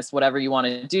 Polymonogamous, whatever you want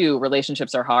to do,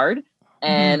 relationships are hard.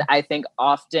 And I think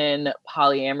often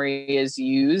polyamory is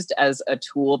used as a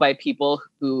tool by people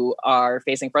who are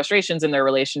facing frustrations in their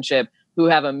relationship, who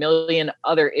have a million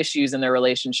other issues in their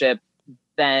relationship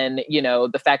than, you know,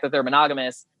 the fact that they're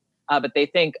monogamous. But they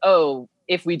think, oh,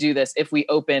 if we do this, if we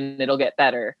open, it'll get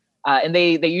better. And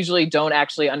they usually don't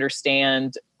actually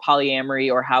understand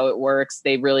polyamory or how it works.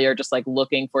 They really are just like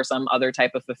looking for some other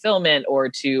type of fulfillment or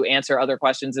to answer other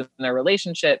questions in their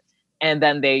relationship. And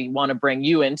then they want to bring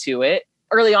you into it.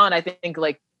 Early on, I think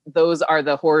like those are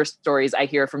the horror stories I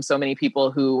hear from so many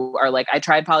people who are like, I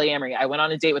tried polyamory. I went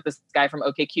on a date with this guy from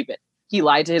OkCupid. He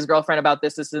lied to his girlfriend about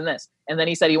this, and this. And then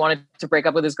he said he wanted to break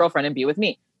up with his girlfriend and be with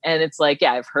me. And it's like,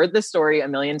 yeah, I've heard this story a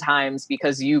million times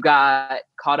because you got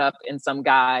caught up in some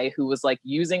guy who was like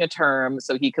using a term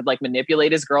so he could like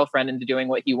manipulate his girlfriend into doing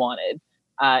what he wanted.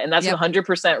 And that's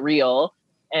 100% real.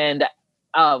 And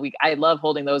I love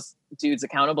holding those dudes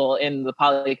accountable in the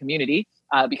poly community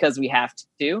because we have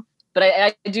to. But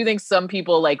I do think some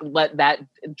people like let that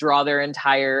draw their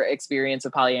entire experience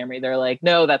of polyamory. They're like,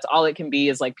 no, that's all it can be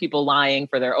is like people lying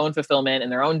for their own fulfillment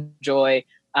and their own joy.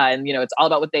 And, you know, it's all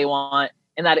about what they want.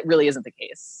 And that it really isn't the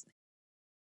case.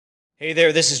 Hey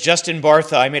there, this is Justin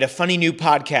Bartha. I made a funny new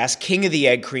podcast, King of the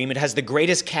Egg Cream. It has the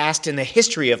greatest cast in the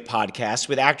history of podcasts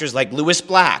with actors like Louis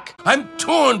Black. I'm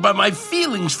torn by my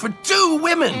feelings for two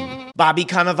women. Bobby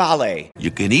Cannavale.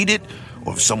 You can eat it,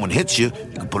 or if someone hits you,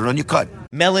 you can put it on your cut.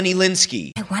 Melanie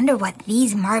Linsky. I wonder what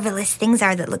these marvelous things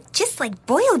are that look just like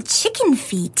boiled chicken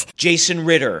feet. Jason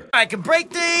Ritter. I can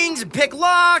break things and pick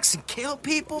locks and kill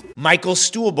people. Michael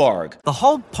Stuhlbarg. The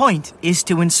whole point is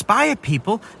to inspire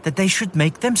people that they should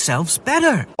make themselves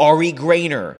better. Ari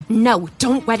Grainer. No,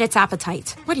 don't whet its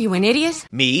appetite. What are you, an idiot?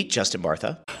 Me, Justin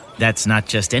Bartha. That's not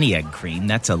just any egg cream,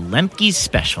 that's a Lemke's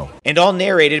special. And all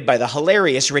narrated by the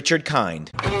hilarious Richard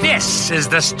Kind. This is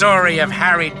the story of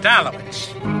Harry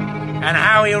Dalowitz and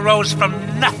how he rose from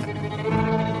nothing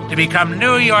to become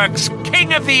New York's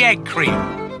King of the Egg Cream.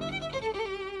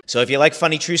 So if you like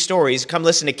funny true stories, come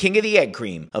listen to King of the Egg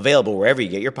Cream, available wherever you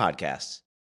get your podcasts.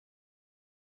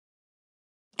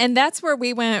 And that's where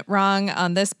we went wrong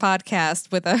on this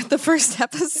podcast with the first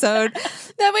episode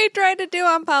that we tried to do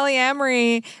on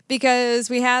polyamory, because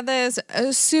we had this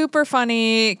super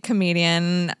funny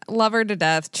comedian, love her to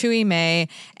death, Chewy May,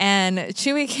 and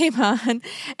Chewy came on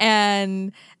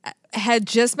and had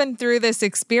just been through this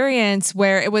experience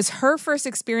where it was her first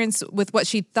experience with what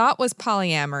she thought was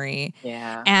polyamory.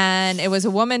 Yeah. And it was a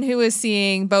woman who was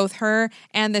seeing both her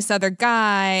and this other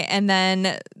guy. And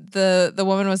then the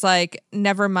woman was like,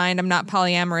 never mind, I'm not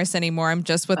polyamorous anymore. I'm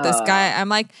just with this guy. I'm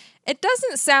like, it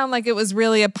doesn't sound like it was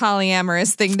really a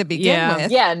polyamorous thing to begin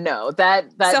with. Yeah, no,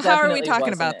 that So how are we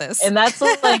talking about this? And that's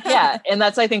like, yeah. And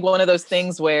that's, I think, one of those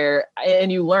things where,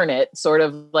 and you learn it sort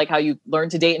of like how you learn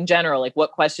to date in general, like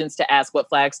what questions to ask, what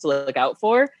flags to look out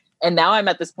for. And now I'm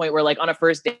at this point where like on a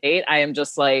first date, I am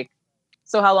just like,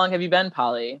 so how long have you been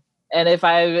poly? And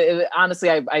honestly,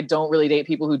 I don't really date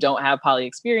people who don't have poly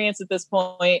experience at this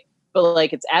point, but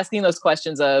like it's asking those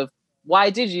questions of,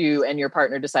 why did you and your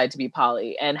partner decide to be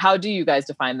poly? And how do you guys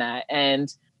define that?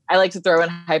 And I like to throw in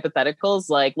hypotheticals.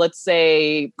 Like, let's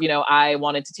say, you know, I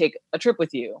wanted to take a trip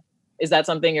with you. Is that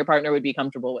something your partner would be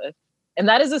comfortable with? And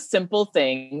that is a simple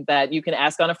thing that you can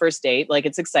ask on a first date. Like,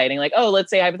 it's exciting. Like, oh,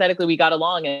 let's say hypothetically we got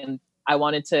along and I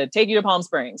wanted to take you to Palm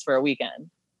Springs for a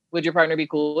weekend. Would your partner be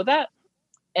cool with that?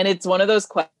 And it's one of those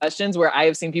questions where I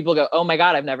have seen people go, oh my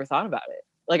God, I've never thought about it.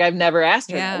 Like, I've never asked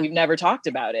her that. We've never talked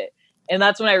about it. And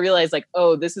that's when I realized, like,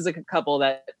 oh, this is a couple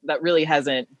that really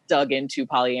hasn't dug into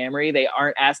polyamory. They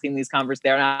aren't asking these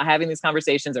they're not having these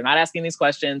conversations. They're not asking these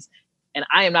questions. And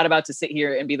I am not about to sit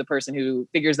here and be the person who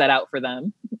figures that out for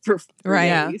them for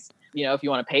right. days. You know, if you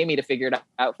want to pay me to figure it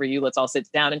out for you, let's all sit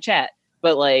down and chat.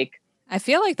 But like, I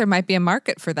feel like there might be a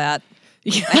market for that. I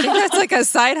think that's like a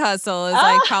side hustle, is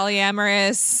like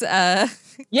polyamorous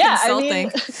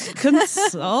consulting.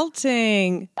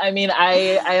 Consulting. I mean,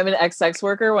 I am an ex-sex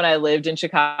worker. When I lived in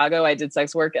Chicago, I did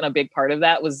sex work, and a big part of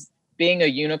that was being a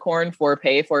unicorn for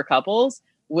pay for couples,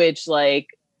 which like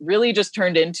really just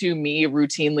turned into me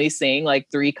routinely seeing like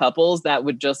 3 couples that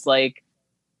would just like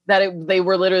they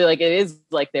were literally like, it is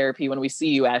like therapy when we see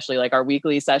you, Ashley. Like our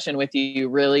weekly session with you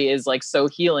really is like so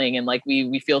healing, and like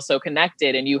we feel so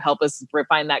connected, and you help us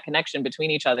find that connection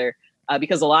between each other,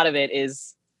 because a lot of it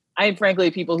is, frankly,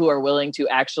 people who are willing to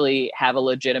actually have a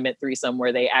legitimate threesome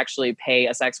where they actually pay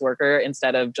a sex worker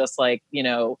instead of just like, you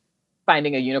know,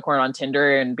 finding a unicorn on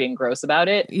Tinder and being gross about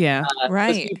it. Yeah,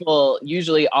 right. People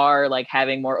usually are like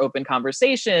having more open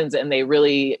conversations, and they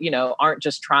really, you know, aren't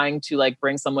just trying to like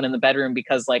bring someone in the bedroom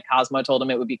because like Cosmo told them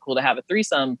it would be cool to have a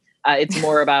threesome. It's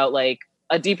more about like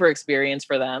a deeper experience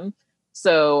for them.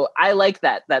 So I like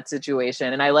that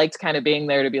situation. And I liked kind of being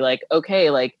there to be like,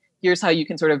 okay, like here's how you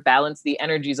can sort of balance the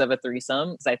energies of a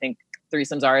threesome. Because I think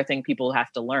threesomes are a thing people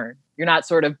have to learn. You're not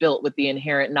sort of built with the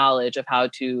inherent knowledge of how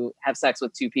to have sex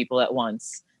with 2 people at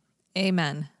once.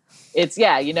 Amen. It's,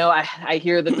 yeah, you know, I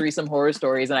hear the threesome horror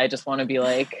stories and I just want to be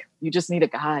like, you just need a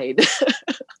guide.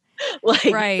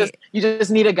 Like, right. You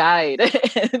just need a guide.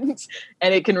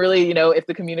 and it can really, you know, if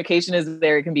the communication is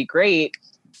there, it can be great.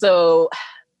 So,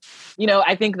 you know,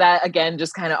 I think that, again,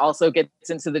 just kind of also gets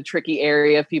into the tricky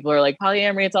area of people are like,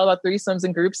 polyamory, it's all about threesomes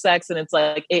and group sex. And it's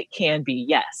like, it can be,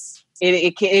 yes.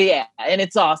 It can, yeah, and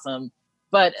it's awesome.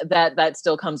 But that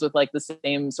still comes with like the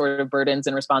same sort of burdens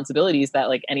and responsibilities that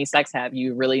like any sex have.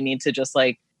 You really need to just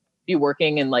like be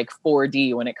working in like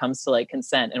 4D when it comes to like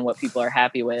consent and what people are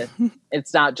happy with.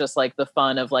 It's not just like the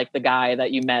fun of like the guy that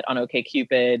you met on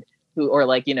OkCupid who, or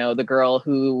like, you know, the girl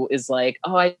who is like,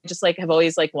 oh, I just like have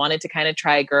always like wanted to kind of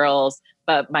try girls,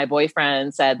 but my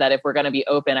boyfriend said that if we're going to be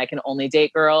open, I can only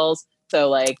date girls. So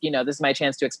like, you know, this is my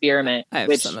chance to experiment. I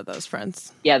have some of those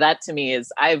friends. Yeah, that to me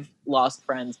is, I've lost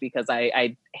friends because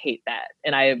I hate that.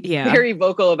 And I am very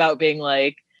vocal about being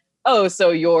like, oh,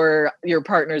 so your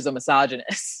partner's a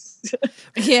misogynist.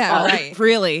 Yeah, right.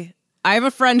 Really. I have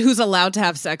a friend who's allowed to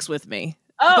have sex with me.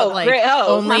 Oh, but, like, great.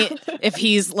 Oh, only if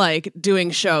he's like doing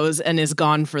shows and is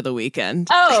gone for the weekend.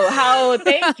 Oh,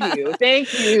 thank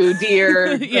you,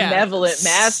 dear benevolent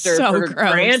master, for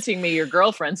granting me your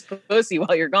girlfriend's pussy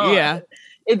while you're gone. Yeah,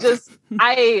 it just,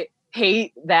 I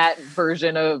hate that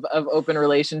version of open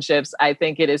relationships. I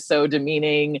think it is so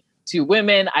demeaning to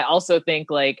women. I also think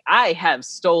like I have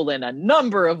stolen a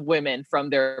number of women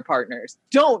from their partners.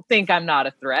 Don't think I'm not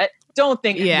a threat. Don't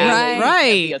think be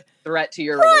a threat to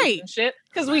your relationship,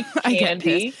 because we can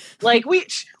be. Like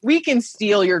we can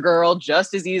steal your girl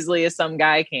just as easily as some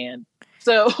guy can.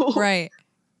 So right.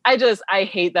 I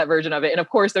hate that version of it. And of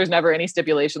course there's never any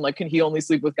stipulation like, can he only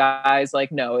sleep with guys?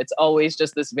 Like, no, it's always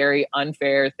just this very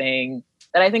unfair thing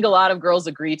that I think a lot of girls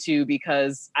agree to,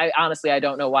 because I honestly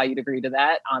don't know why you'd agree to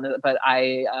that but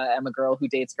I am a girl who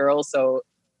dates girls, so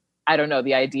I don't know,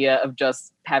 the idea of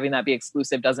just having that be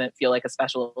exclusive doesn't feel like a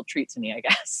special treat to me, I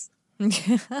guess.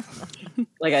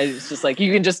 Like, it's just like,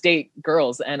 you can just date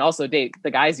girls and also date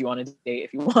the guys you want to date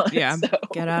if you want. Yeah, so,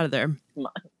 get out of there.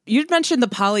 You'd mentioned the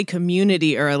poly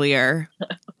community earlier.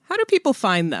 How do people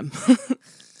find them?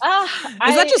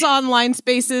 Is that just online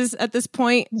spaces at this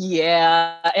point?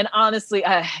 Yeah. And honestly,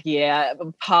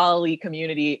 poly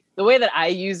community, the way that I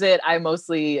use it, I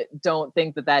mostly don't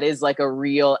think that is like a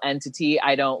real entity.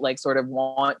 I don't like sort of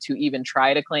want to even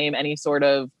try to claim any sort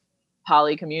of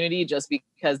poly community, just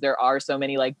because there are so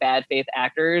many like bad faith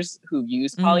actors who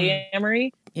use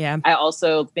polyamory. Yeah. I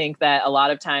also think that a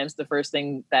lot of times the first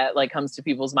thing that like comes to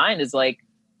people's mind is like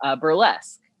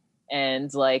burlesque.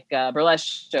 And like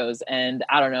burlesque shows, and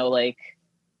I don't know, like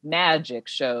magic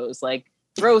shows, like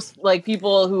gross, like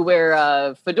people who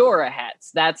wear fedora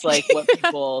hats. That's like what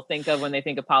people think of when they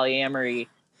think of polyamory.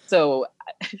 So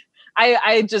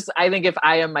I think if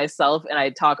I am myself and I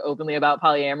talk openly about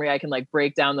polyamory, I can like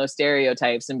break down those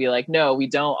stereotypes and be like, no, we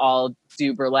don't all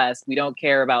do burlesque. We don't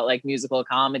care about like musical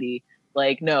comedy.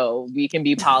 Like, no, we can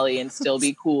be poly and still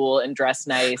be cool and dress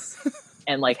nice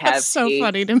and like have. That's so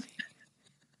funny to me.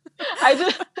 I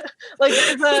just like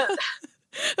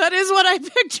that is what I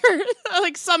picture.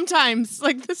 Like sometimes,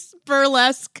 like this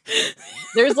burlesque.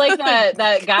 There's like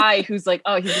that guy who's like,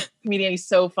 oh, he's a comedian. He's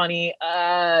so funny.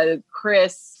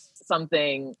 Chris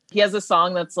something. He has a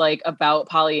song that's like about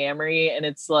polyamory, and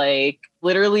it's like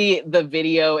literally the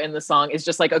video in the song is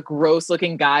just like a gross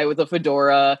looking guy with a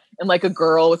fedora and like a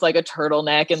girl with like a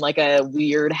turtleneck and like a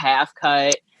weird half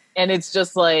cut, and it's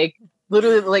just like.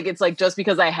 Literally, like, it's like, just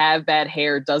because I have bad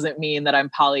hair doesn't mean that I'm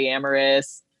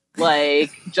polyamorous.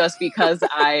 Like, just because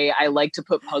I like to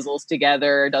put puzzles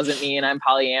together doesn't mean I'm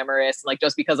polyamorous. Like,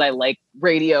 just because I like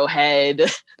Radiohead.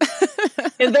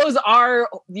 And those are,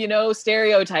 you know,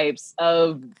 stereotypes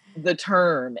of the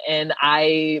term. And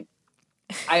I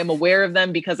I am aware of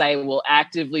them because I will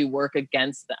actively work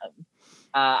against them.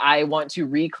 I want to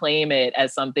reclaim it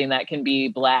as something that can be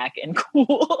Black and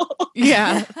cool.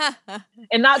 Yeah.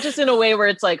 And not just in a way where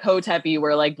it's like Hotepi,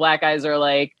 where like Black guys are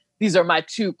like, these are my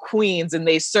two queens and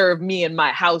they serve me and my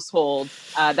household.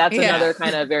 That's another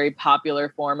kind of very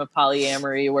popular form of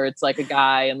polyamory where it's like a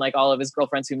guy and like all of his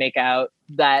girlfriends who make out.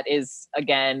 That is,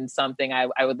 again, something I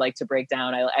would like to break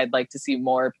down. I'd like to see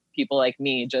more people like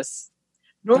me, just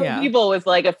normal people with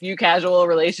like a few casual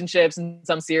relationships and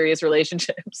some serious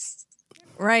relationships.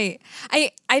 Right.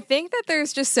 I think that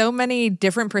there's just so many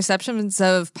different perceptions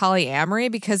of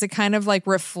polyamory because it kind of like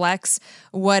reflects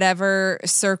whatever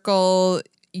circle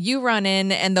you run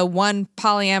in and the one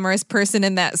polyamorous person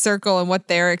in that circle and what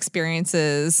their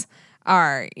experiences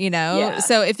are, you know? Yeah.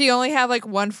 So if you only have like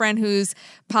one friend who's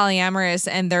polyamorous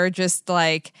and they're just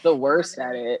like the worst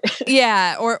at it.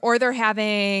 Yeah. Or they're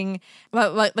having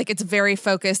like it's very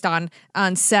focused on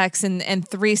sex and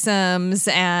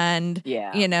threesomes and,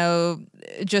 you know,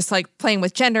 just like playing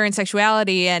with gender and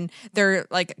sexuality. And they're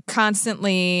like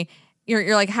constantly,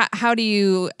 you're like, how do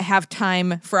you have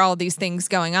time for all these things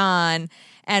going on?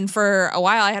 And for a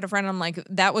while I had a friend, I'm like,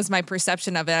 that was my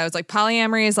perception of it. I was like,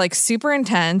 polyamory is like super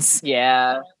intense.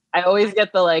 Yeah. I always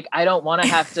get the like, I don't want to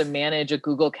have to manage a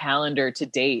Google Calendar to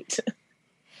date.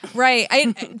 Right.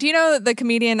 Do you know the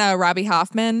comedian Robbie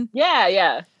Hoffman?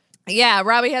 Yeah. Yeah,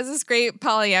 Robbie has this great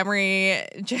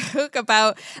polyamory joke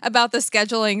about the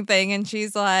scheduling thing, and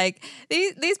she's like,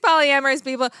 these polyamorous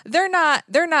people, they're not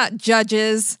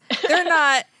judges.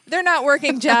 They're not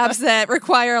working jobs that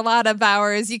require a lot of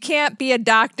hours. You can't be a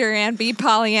doctor and be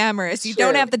polyamorous. You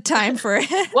don't have the time for it.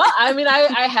 Well, I mean,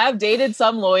 I have dated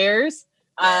some lawyers.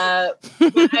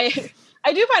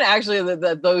 I do find actually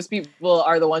that those people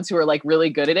are the ones who are like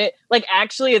really good at it. Like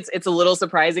actually it's a little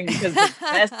surprising because the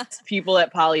best people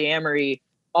at polyamory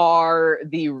are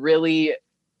the really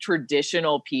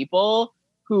traditional people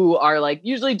who are like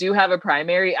usually do have a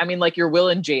primary. I mean, like your Will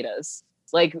and Jada's.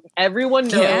 Like everyone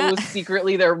knows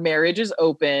secretly their marriage is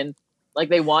open. Like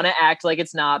they want to act like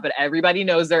it's not, but everybody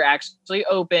knows they're actually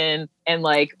open and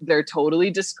like they're totally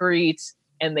discreet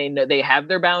and they know they have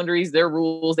their boundaries, their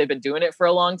rules. They've been doing it for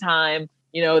a long time.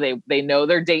 You know, they know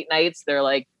their date nights. They're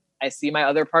like, I see my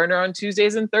other partner on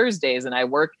Tuesdays and Thursdays and I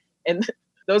work. And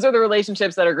those are the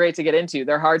relationships that are great to get into.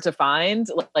 They're hard to find,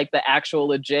 like the actual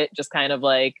legit, just kind of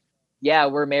like, yeah,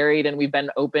 we're married and we've been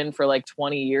open for like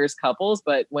 20 years couples.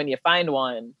 But when you find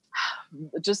one,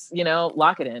 just, you know,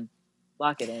 lock it in.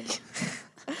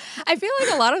 I feel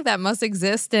like a lot of that must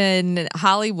exist in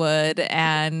Hollywood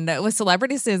and with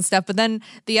celebrities and stuff. But then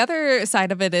the other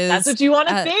side of it is... That's what you want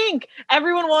to think.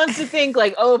 Everyone wants to think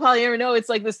like, oh, polyamory, no, it's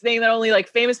like this thing that only like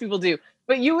famous people do.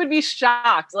 But you would be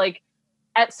shocked. Like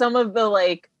at some of the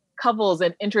like couples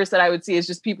and interests that I would see is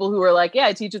just people who are like, yeah,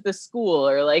 I teach at this school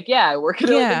or like, yeah, I work at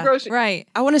a grocery. Right.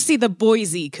 I want to see the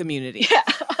Boise community. Yeah.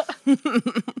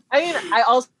 I mean, I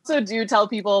also do tell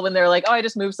people when they're like, oh, I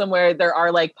just moved somewhere. There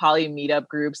are like poly meetup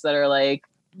groups that are like,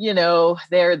 you know,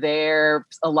 they're there.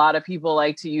 A lot of people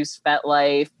like to use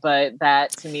FetLife, but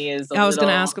that to me is I was going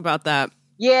to ask about that.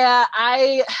 Yeah,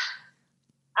 I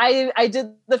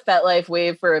did the FetLife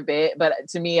wave for a bit, but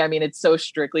to me, I mean, it's so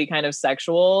strictly kind of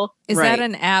sexual. Is that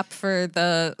an app for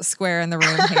the square in the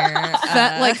room here?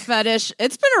 Like fetish.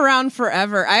 It's been around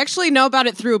forever. I actually know about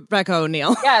it through Becca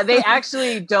O'Neill. Yeah, they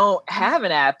actually don't have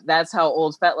an app. That's how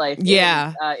old FetLife is.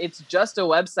 Yeah. It's just a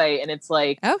website, and it's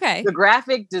like, okay, the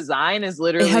graphic design is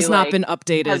literally it has like, not been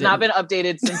updated. Has not been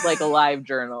updated since like a live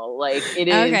journal. Like it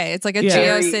is. Okay, it's like a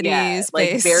GeoCities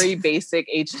like very basic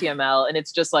HTML, and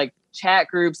it's just like chat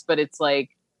groups, but it's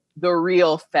like the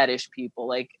real fetish people,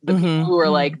 like the people who are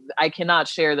like, I cannot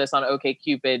share this on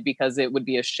OkCupid because it would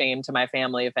be a shame to my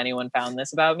family if anyone found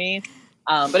this about me.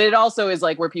 But it also is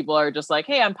like where people are just like,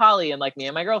 hey, I'm poly and like me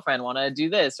and my girlfriend want to do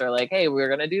this, or like, hey, we're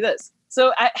going to do this.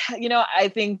 So I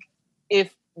think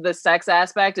if the sex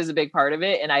aspect is a big part of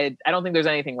it, and I don't think there's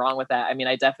anything wrong with that. I mean,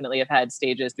 I definitely have had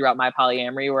stages throughout my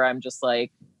polyamory where I'm just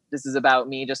like, this is about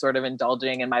me just sort of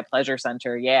indulging in my pleasure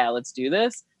center. Yeah, let's do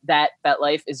this. That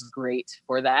FetLife is great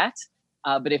for that.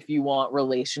 But if you want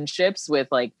relationships with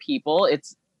like people,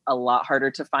 it's a lot harder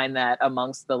to find that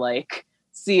amongst the like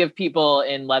sea of people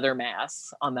in leather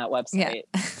masks on that website.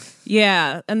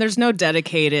 Yeah. And there's no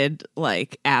dedicated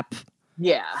like app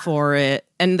for it.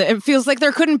 And it feels like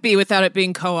there couldn't be without it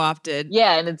being co-opted.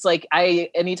 Yeah. And it's like,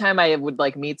 anytime I would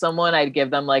like meet someone, I'd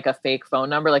give them like a fake phone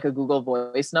number, like a Google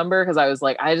Voice number. Cause I was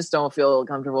like, I just don't feel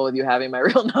comfortable with you having my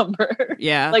real number.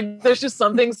 Yeah. Like there's just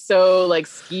something so like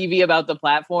skeevy about the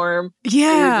platform.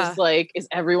 Yeah. You're just like, is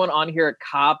everyone on here a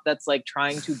cop that's like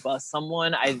trying to bust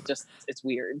someone? It's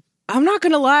weird. I'm not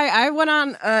going to lie. I went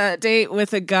on a date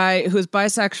with a guy who's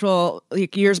bisexual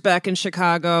like years back in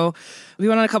Chicago. We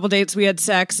went on a couple dates. We had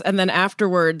sex. And then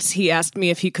afterwards, he asked me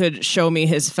if he could show me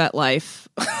his FetLife.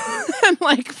 And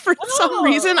like, for some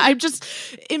reason, I just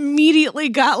immediately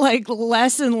got like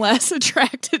less and less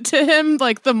attracted to him.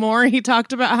 Like the more he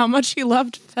talked about how much he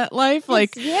loved FetLife.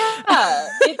 Like, yeah.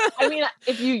 I mean,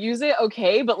 if you use it,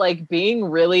 okay. But like being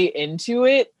really into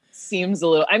it seems a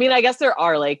little, I mean, I guess there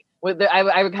are like,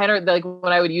 I would kind of like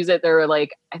when I would use it, there were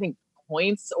like, I think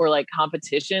points or like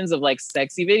competitions of like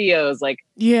sexy videos. Like,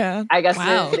 yeah, I guess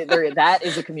that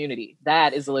is a community.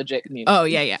 That is a legit community. Oh,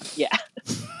 yeah. Yeah.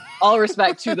 All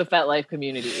respect to the FetLife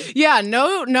community. Yeah,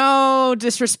 no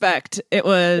disrespect.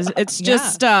 It's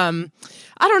just, I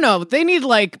don't know. They need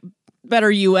like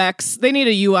better UX. They need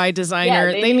a UI designer.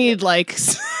 Yeah, they need like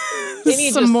they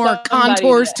need some more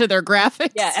contours to their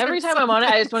graphics. Yeah, every time I'm on it,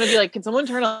 I just want to be like, can someone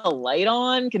turn a light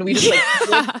on? Can we just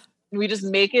can we just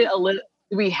make it a little,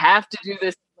 we have to do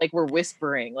this like we're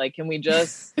whispering. Like, can we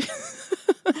just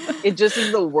it just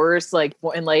is the worst, like,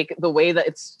 and like the way that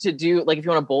it's to do, like if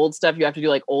you want to bold stuff, you have to do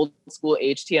like old school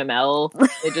HTML.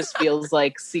 It just feels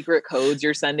like secret codes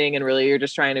you're sending, and really you're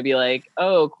just trying to be like,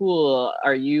 oh, cool.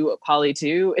 Are you a poly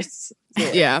too?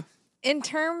 Yeah. In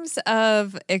terms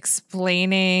of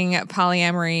explaining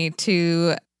polyamory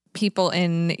to people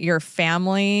in your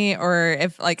family, or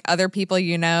if like other people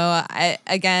you know,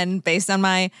 again, based on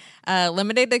my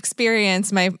limited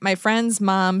experience, my friends'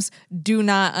 moms do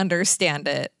not understand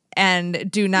it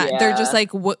and do not. Yeah. They're just like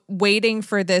waiting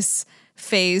for this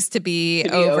phase to be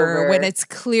over when it's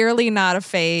clearly not a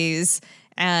phase.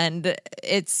 And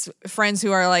it's friends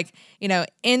who are like, you know,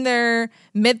 in their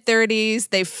mid-30s,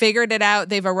 they've figured it out,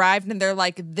 they've arrived, and they're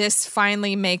like, this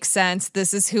finally makes sense,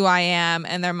 this is who I am.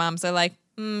 And their moms are like,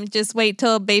 just wait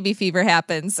till baby fever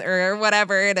happens or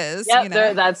whatever it is. Yeah, you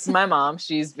know? That's my mom.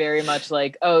 She's very much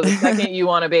like, oh, the second you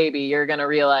want a baby, you're going to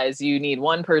realize you need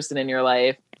one person in your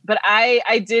life. But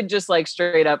I did just like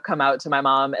straight up come out to my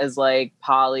mom as like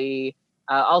poly,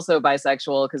 also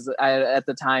bisexual, because at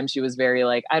the time she was very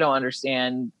like, I don't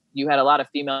understand. You had a lot of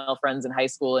female friends in high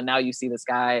school and now you see this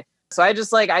guy. So I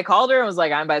just like, I called her and was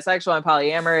like, I'm bisexual, I'm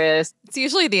polyamorous. It's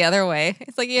usually the other way.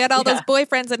 It's like, you had all those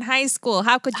boyfriends in high school.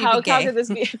 How could you be gay? How could this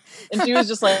be? And she was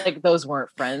just like, those weren't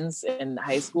friends in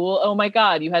high school. Oh my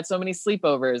God, you had so many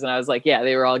sleepovers. And I was like, yeah,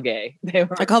 they were all gay.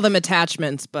 I call them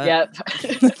attachments, but. Yep.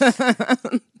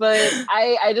 But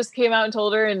I just came out and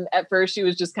told her. And at first she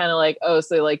was just kind of like, oh,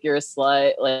 so like you're a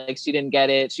slut. Like she didn't get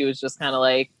it. She was just kind of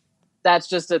like, that's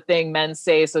just a thing men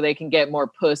say so they can get more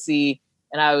pussy.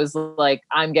 And I was like,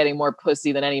 I'm getting more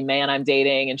pussy than any man I'm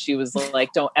dating. And she was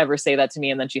like, don't ever say that to me.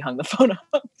 And then she hung the phone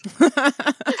up.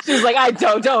 She was like, I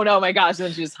don't, oh my gosh. And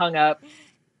then she just hung up.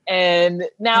 And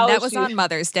now that was on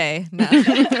Mother's Day. No.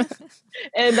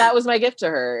 And that was my gift to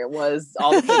her. It was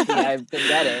all the pussy I've been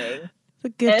getting. The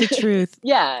gift of truth.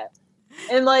 Yeah.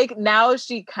 And like now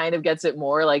she kind of gets it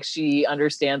more. Like she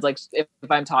understands, like if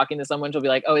I'm talking to someone, she'll be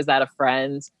like, oh, is that a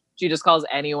friend? She just calls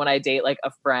anyone I date like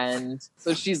a friend.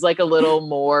 So she's like a little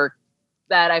more,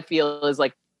 that I feel is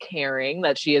like caring,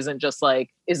 that she isn't just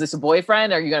like, is this a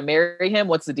boyfriend? Are you going to marry him?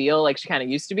 What's the deal? Like she kind of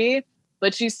used to be,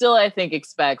 but she still, I think,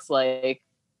 expects like,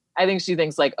 I think she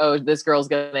thinks like, oh, this girl's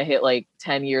going to hit like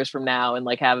 10 years from now and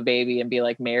like have a baby and be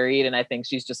like married. And I think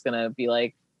she's just going to be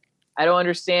like, I don't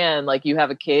understand. Like you have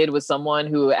a kid with someone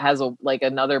who has a, like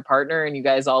another partner and you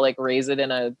guys all like raise it in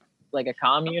a, like a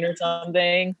commune or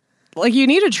something. Like you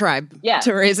need a tribe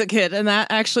to raise a kid. And that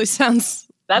actually sounds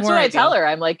That's more what ideal. I tell her.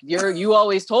 I'm like, you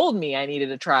always told me I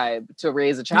needed a tribe to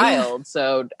raise a child.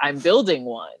 So I'm building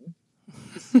one.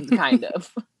 Kind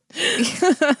of.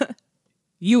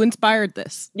 You inspired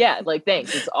this. Yeah. Like,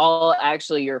 thanks. It's all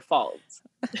actually your fault.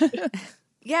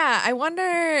 Yeah. I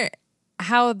wonder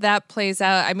how that plays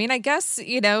out. I mean, I guess,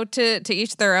 you know, to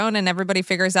each their own, and everybody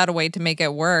figures out a way to make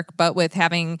it work. But with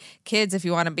having kids, if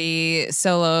you want to be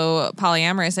solo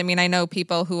polyamorous, I mean, I know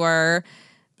people who are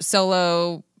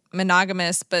solo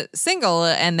monogamous but single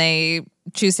and they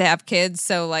choose to have kids.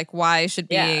 So like, why should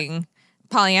being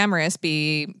polyamorous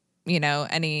be, you know,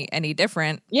 any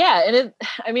different? Yeah. And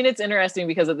it's interesting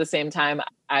because at the same time,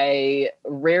 I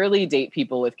rarely date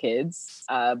people with kids.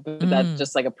 But that's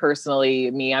just like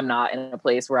personally me. I'm not in a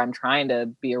place where I'm trying to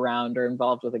be around or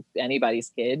involved with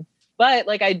anybody's kid. But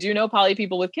like, I do know poly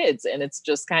people with kids, and it's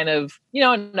just kind of, you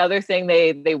know, another thing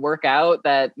they work out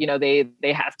that, you know, they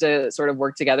have to sort of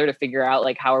work together to figure out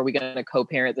like, how are we going to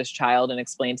co-parent this child and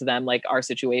explain to them like our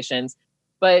situations.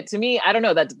 But to me, I don't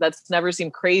know, that's never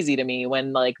seemed crazy to me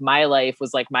when like my life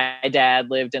was like, my dad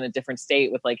lived in a different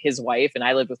state with like his wife and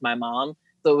I lived with my mom.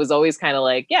 So it was always kind of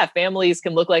like, yeah, families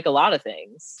can look like a lot of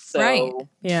things. So right.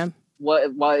 Yeah.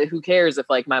 what who cares if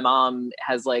like my mom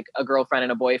has like a girlfriend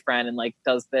and a boyfriend and like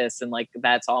does this and like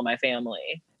that's all my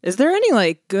family. Is there any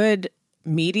like good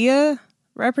media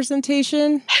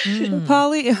representation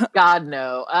poly? God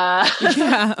no.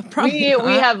 Yeah, probably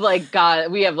we have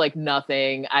like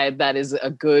nothing that is a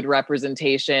good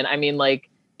representation. I mean, like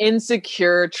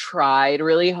Insecure tried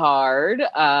really hard.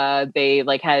 They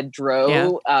like had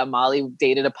Dro, Molly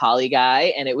dated a poly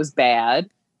guy, and it was bad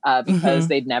because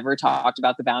they'd never talked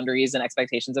about the boundaries and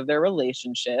expectations of their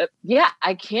relationship. Yeah,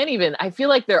 I feel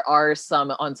like there are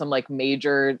some on some like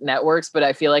major networks, but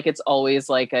I feel like it's always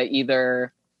like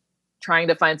either trying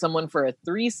to find someone for a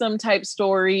threesome type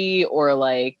story, or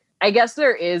like, I guess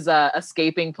there is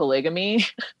Escaping Polygamy.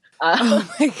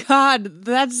 Oh my God,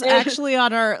 that's actually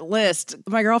on our list.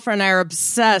 My girlfriend and I are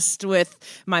obsessed with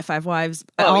My Five Wives.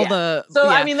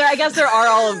 I mean, I guess there are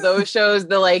all of those shows,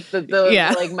 like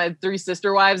My Three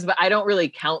Sister Wives, but I don't really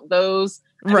count those.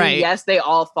 I mean, yes, they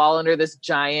all fall under this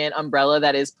giant umbrella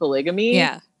that is polygamy.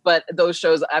 Yeah. But those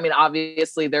shows, I mean,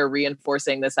 obviously they're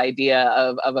reinforcing this idea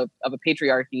of a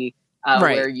patriarchy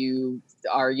where you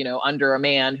are, under a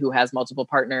man who has multiple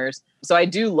partners. So I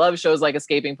do love shows like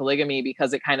Escaping Polygamy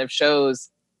because it kind of shows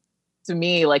to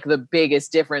me like the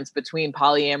biggest difference between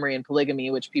polyamory and polygamy,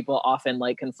 which people often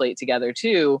like conflate together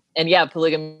too. And yeah,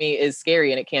 polygamy is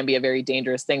scary and it can be a very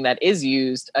dangerous thing that is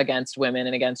used against women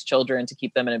and against children to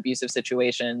keep them in abusive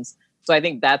situations. So I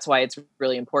think that's why it's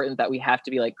really important that we have to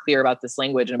be like clear about this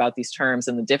language and about these terms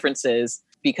and the differences,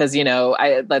 because,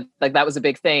 that was a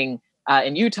big thing.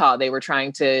 In Utah, they were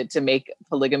trying to make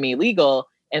polygamy legal,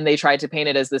 and they tried to paint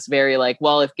it as this very like,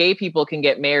 well, if gay people can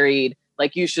get married,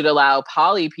 like you should allow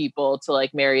poly people to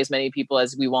like marry as many people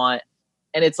as we want.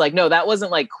 And it's like, no, that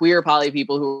wasn't like queer poly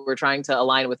people who were trying to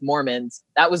align with Mormons.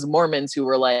 That was Mormons who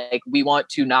were like, we want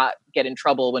to not get in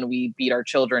trouble when we beat our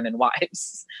children and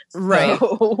wives. Right.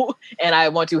 So, and I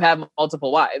want to have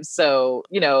multiple wives. So,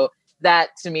 that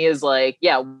to me is like,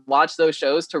 yeah, watch those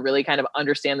shows to really kind of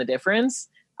understand the difference.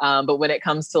 But when it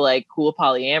comes to like cool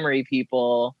polyamory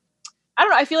people, I don't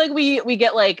know. I feel like we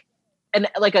get like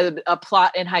a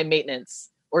plot in High Maintenance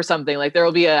or something. Like there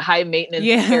will be a high maintenance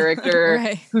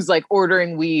character who's like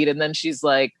ordering weed, and then she's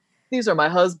like, "These are my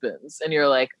husbands," and you're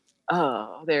like,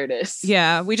 "Oh, there it is."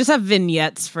 Yeah, we just have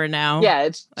vignettes for now. Yeah,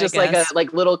 it's just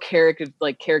like little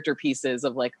character pieces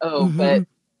of like, but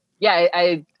yeah,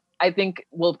 I think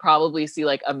we'll probably see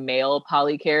like a male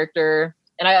poly character.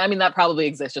 And I mean, that probably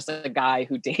exists, just a guy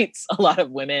who dates a lot of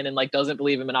women and like doesn't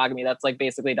believe in monogamy. That's like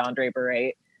basically Don Draper,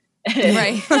 right?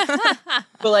 Right.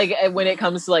 But like when it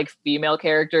comes to like female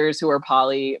characters who are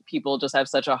poly, people just have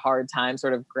such a hard time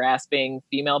sort of grasping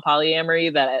female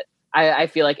polyamory that I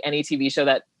feel like any TV show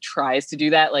that tries to do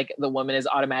that, like the woman is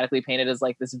automatically painted as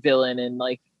like this villain and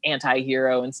like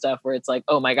anti-hero and stuff, where it's like,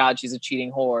 oh my God, she's a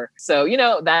cheating whore. So,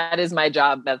 that is my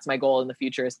job. That's my goal in the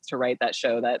future, is to write that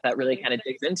show that really kind of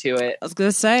digs into it. I was going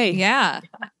to say. Yeah.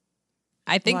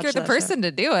 I think you're the person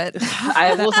to do it.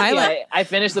 I will see. I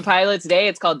finished the pilot today.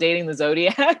 It's called Dating the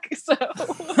Zodiac. So,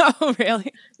 oh,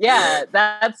 really? Yeah,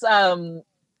 that's that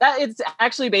it's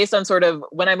actually based on sort of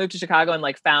when I moved to Chicago and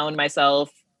like found myself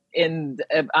in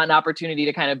an opportunity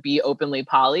to kind of be openly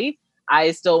poly.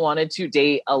 I still wanted to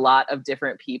date a lot of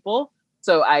different people.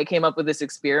 So I came up with this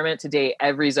experiment to date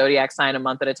every zodiac sign a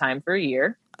month at a time for a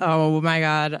year. Oh my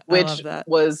God. Which I love that.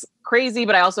 Was crazy,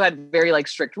 but I also had very like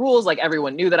strict rules. Like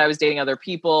everyone knew that I was dating other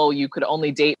people. You could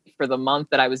only date for the month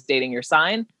that I was dating your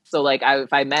sign. So like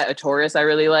if I met a Taurus I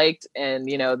really liked, and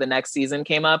the next season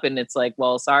came up and it's like,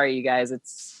 well, sorry, you guys,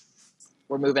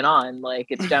 we're moving on. Like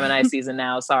it's Gemini season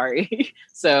now. Sorry.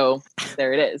 So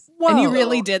there it is. Whoa. And you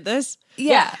really did this?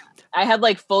 Yeah. I had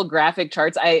like full graphic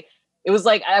charts. It was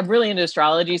like, I'm really into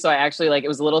astrology. So I actually it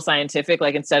was a little scientific,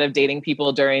 like instead of dating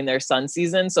people during their sun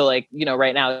season. So like,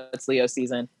 right now it's Leo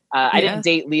season. I didn't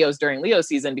date Leos during Leo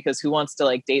season because who wants to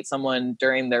like date someone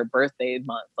during their birthday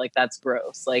month? Like that's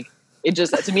gross. Like it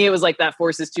just, to me, it was like that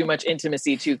forces too much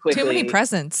intimacy too quickly. Too many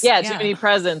presents. Yeah. Too many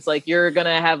presents. Like you're going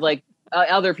to have like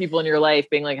other people in your life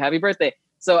being like, happy birthday.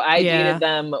 So I dated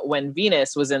them when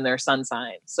Venus was in their sun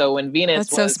sign. So when Venus was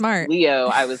so smart. Leo,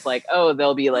 I was like, oh,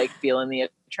 they'll be like feeling the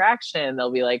attraction.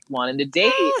 They'll be like wanting to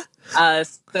date.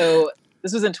 So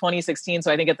this was in 2016.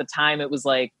 So I think at the time it was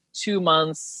like 2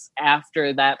 months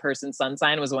after that person's sun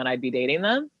sign was when I'd be dating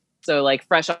them. So like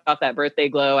fresh off that birthday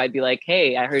glow, I'd be like,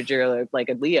 hey, I heard you're like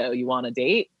a Leo. You want to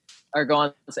date? Or go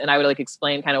on. And I would like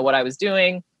explain kind of what I was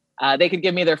doing. They could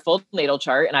give me their full natal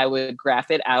chart and I would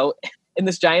graph it out in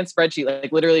this giant spreadsheet,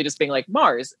 like literally just being like,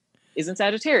 Mars is in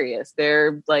Sagittarius.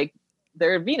 Their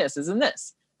Venus is in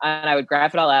this. And I would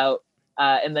graph it all out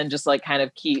and then just like kind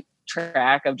of keep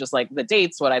track of just like the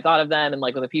dates, what I thought of them, and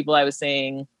like with the people I was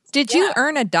seeing. Did you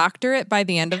earn a doctorate by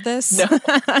the end of this? No.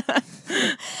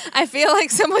 I feel like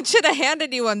someone should have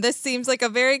handed you one. This seems like a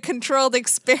very controlled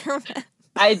experiment.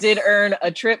 I did earn a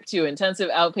trip to intensive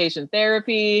outpatient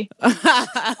therapy.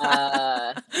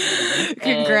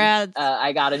 Congrats. And,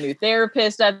 I got a new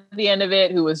therapist at the end of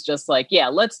it who was just like, yeah,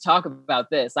 let's talk about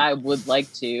this. I would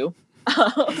like to.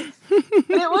 It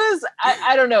was,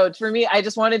 I don't know. For me, I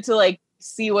just wanted to like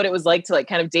see what it was like to like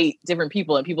kind of date different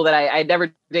people and people that I'd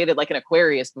never dated like an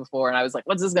Aquarius before. And I was like,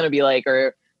 what's this going to be like?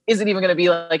 Or is it even going to be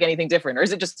like anything different? Or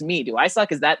is it just me? Do I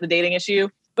suck? Is that the dating issue?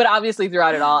 But obviously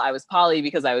throughout it all, I was poly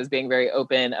because I was being very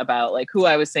open about like who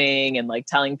I was seeing and like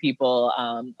telling people.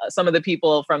 Some of the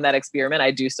people from that experiment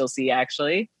I do still see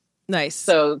actually. Nice.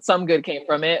 So some good came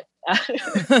from it.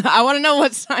 I want to know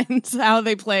what signs, how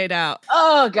they played out.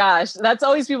 Oh gosh, that's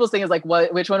always people's thing is like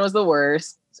which one was the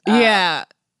worst? Yeah.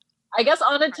 I guess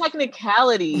on a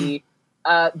technicality,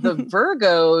 the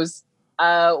Virgos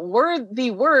were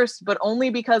the worst, but only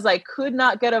because I could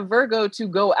not get a Virgo to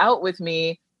go out with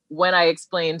me when I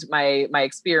explained my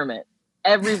experiment.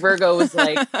 Every Virgo was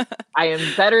like, I am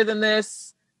better than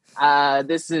this.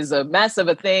 This is a mess of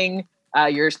a thing.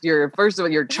 Your first of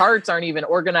all, your charts aren't even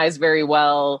organized very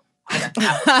well.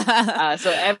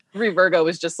 So every Virgo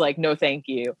was just like, no, thank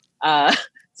you.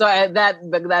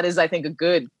 That is, I think, a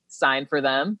good sign for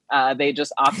them. They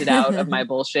just opted out of my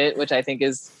bullshit, which I think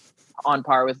is on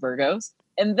par with Virgos.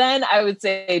 And then I would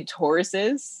say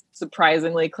Tauruses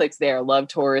surprisingly clicks there. Love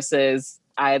Tauruses.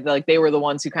 They were the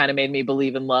ones who kind of made me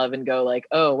believe in love and go like,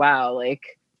 oh wow,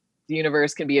 like the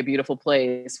universe can be a beautiful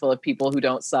place full of people who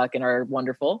don't suck and are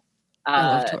wonderful.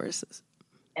 I love Tauruses.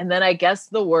 And then I guess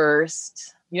the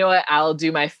worst, you know what? I'll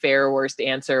do my fair worst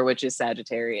answer, which is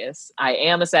Sagittarius. I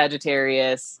am a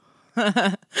Sagittarius.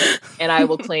 And I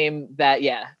will claim that,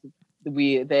 yeah,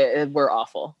 we're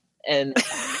awful. And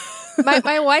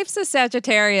my wife's a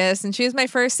Sagittarius and she was my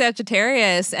first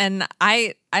Sagittarius and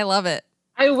I love it.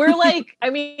 We're like, I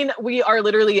mean, we are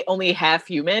literally only half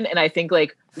human. And I think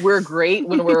like we're great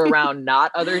when we're around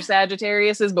not other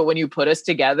Sagittariuses. But when you put us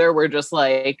together, we're just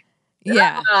like,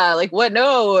 yeah, like what?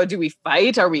 No, do we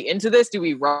fight? Are we into this? Do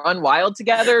we run wild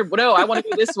together? No, I want to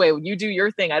go this way. You do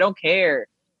your thing. I don't care.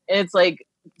 And it's like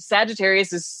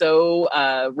Sagittarius is so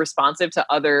responsive to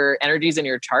other energies in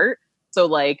your chart. So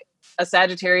like a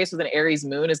Sagittarius with an Aries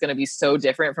moon is going to be so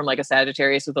different from like a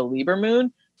Sagittarius with a Libra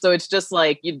moon. So it's just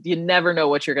like, you never know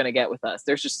what you're going to get with us.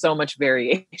 There's just so much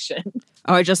variation.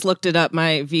 Oh, I just looked it up.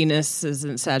 My Venus is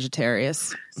in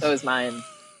Sagittarius. So is mine.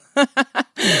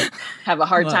 Have a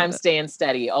hard time staying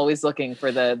steady. Always looking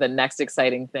for the next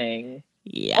exciting thing.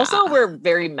 Yeah. Also, we're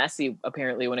very messy,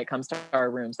 apparently, when it comes to our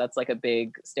rooms. That's like a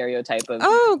big stereotype of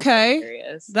okay.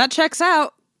 Sagittarius. That checks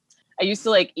out. I used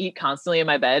to like eat constantly in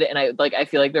my bed. And I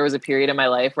feel like there was a period in my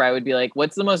life where I would be like,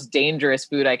 what's the most dangerous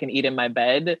food I can eat in my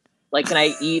bed? Like, can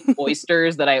I eat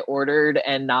oysters that I ordered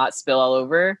and not spill all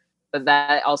over? But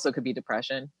that also could be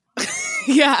depression.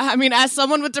 Yeah, I mean, as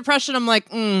someone with depression, I'm like,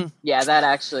 yeah, that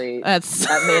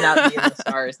may not be in the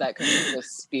stars. That could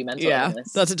just be mental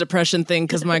illness. That's a depression thing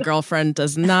because my girlfriend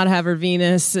does not have her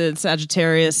Venus in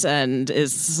Sagittarius and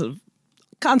is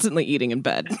constantly eating in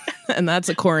bed. And that's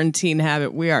a quarantine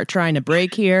habit we are trying to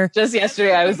break here. Just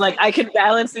yesterday, I was like, I can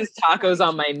balance these tacos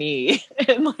on my knee.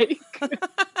 And like...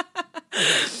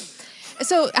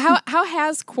 So how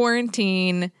has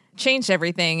quarantine changed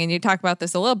everything? And you talk about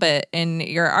this a little bit in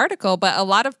your article, but a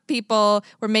lot of people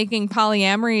were making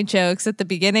polyamory jokes at the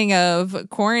beginning of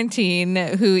quarantine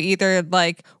who either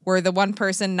like were the one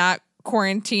person not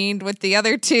quarantined with the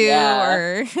other two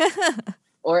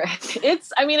or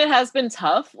it has been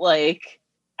tough. Like,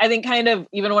 I think kind of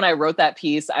even when I wrote that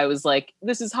piece, I was like,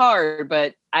 this is hard,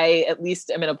 but I at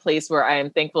least am in a place where I am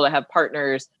thankful to have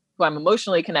partners who I'm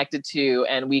emotionally connected to,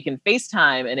 and we can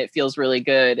FaceTime and it feels really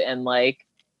good. And like,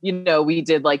 you know, we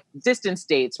did like distance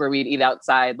dates where we'd eat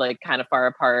outside, like kind of far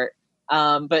apart.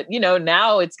 But you know,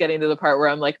 now it's getting to the part where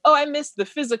I'm like, oh, I miss the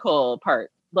physical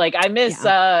part. Like I miss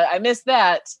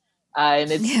that.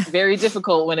 And it's very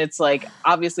difficult when it's like,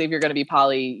 obviously if you're going to be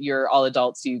poly, you're all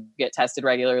adults, you get tested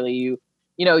regularly.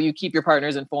 You keep your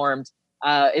partners informed.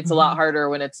 It's a lot harder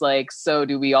when it's like, so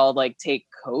do we all like take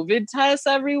COVID tests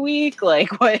every week?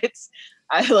 Like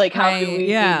how can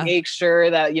we make sure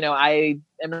that, you know, I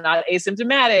am not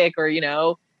asymptomatic or, you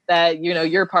know, that, you know,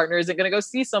 your partner isn't going to go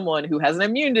see someone who has an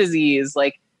immune disease.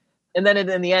 Like, and then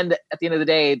at the end of the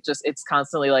day, it's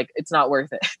constantly like, it's not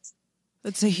worth it.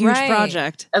 It's a huge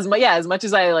project. As much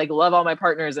as I like love all my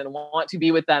partners and want to be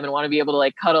with them and want to be able to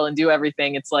like cuddle and do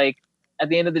everything, it's like, at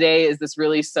the end of the day, is this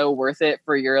really so worth it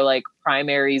for your like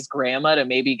primary's grandma to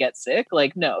maybe get sick?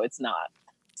 Like, no, it's not.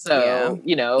 So,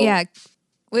 you know. Yeah.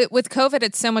 With COVID,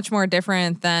 it's so much more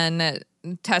different than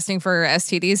testing for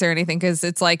STDs or anything, because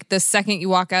it's like the second you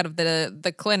walk out of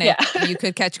the clinic, you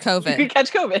could catch COVID. You could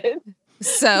catch COVID.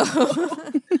 So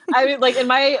I mean, like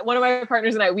one of my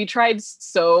partners and I, we tried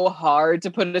so hard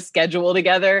to put a schedule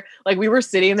together. Like we were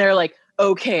sitting there like,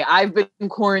 okay, I've been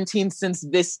quarantined since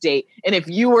this date. And if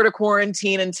you were to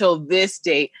quarantine until this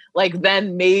date, like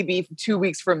then maybe 2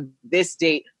 weeks from this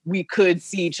date, we could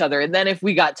see each other. And then if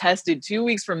we got tested 2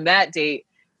 weeks from that date,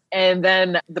 and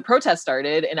then the protest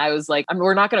started, and I was like,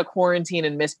 we're not going to quarantine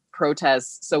and miss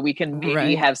protests so we can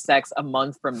maybe have sex a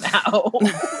month from now.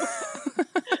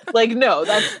 Like, no,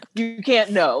 you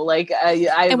can't know. Like,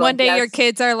 and one day your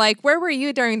kids are like, where were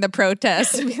you during the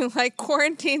protests? And be like,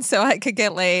 quarantine so I could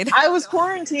get laid. I was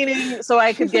quarantining so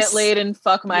I could get laid and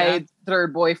fuck my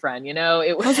third boyfriend, you know?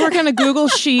 I was working a Google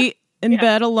sheet in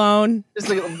bed alone. Just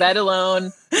like bed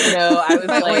alone. You know, I was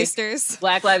like, oysters.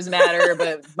 Black lives matter,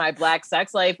 but my black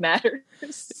sex life matters.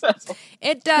 So.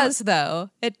 It does, though.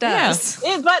 It does.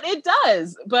 Yeah. It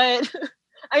does. But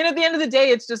I mean, at the end of the day,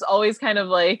 it's just always kind of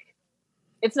like,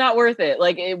 it's not worth it.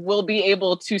 Like, we'll be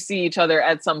able to see each other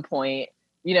at some point,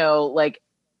 you know, like,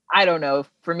 I don't know.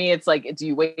 For me, it's like, do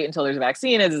you wait until there's a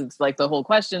vaccine? It's like the whole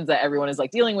questions that everyone is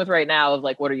like dealing with right now of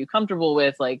like, what are you comfortable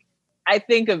with? Like, I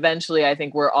think eventually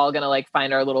we're all going to like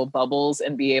find our little bubbles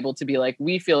and be able to be like,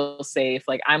 we feel safe.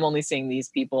 Like, I'm only seeing these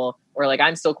people, or like,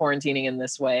 I'm still quarantining in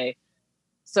this way.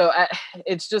 So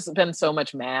it's just been so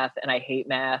much math, and I hate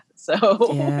math.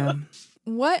 So yeah.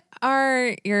 What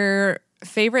are your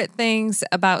favorite things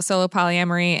about solo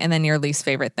polyamory, and then your least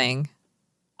favorite thing?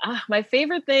 My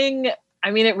favorite thing,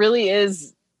 I mean, it really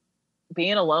is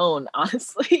being alone,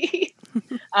 honestly.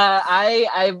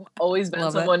 I've always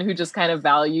been someone who just kind of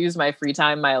values my free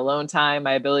time, my alone time,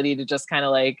 my ability to just kind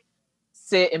of like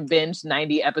sit and binge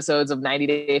 90 episodes of 90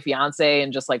 Day Fiancé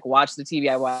and just like watch the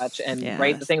TV I watch and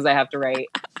write the things I have to write.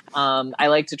 I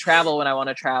like to travel when I want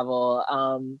to travel.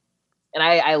 And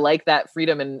I like that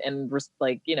freedom and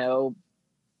like, you know,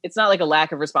 it's not like a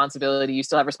lack of responsibility. You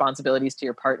still have responsibilities to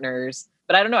your partners,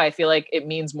 but I don't know. I feel like it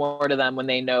means more to them when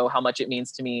they know how much it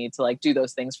means to me to like do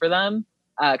those things for them.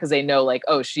 Cause they know like,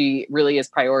 oh, she really is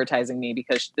prioritizing me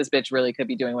because this bitch really could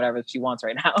be doing whatever she wants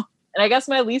right now. And I guess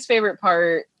my least favorite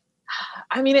part,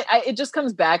 I mean, it just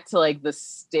comes back to like the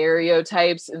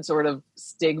stereotypes and sort of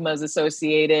stigmas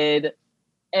associated.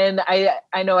 And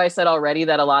I know I said already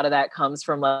that a lot of that comes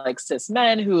from like cis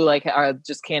men who like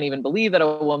just can't even believe that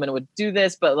a woman would do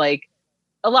this. But like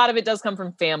a lot of it does come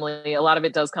from family. A lot of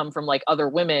it does come from like other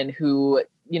women who,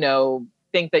 you know,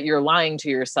 think that you're lying to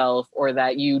yourself, or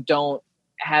that you don't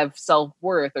have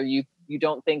self-worth, or you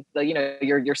don't think that, you know,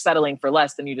 you're settling for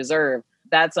less than you deserve.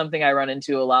 That's something I run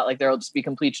into a lot. Like there'll just be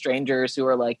complete strangers who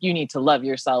are like, you need to love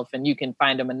yourself and you can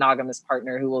find a monogamous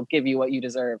partner who will give you what you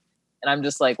deserve. And I'm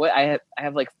just like, what? I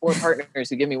have like 4 partners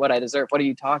who give me what I deserve. What are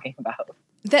you talking about?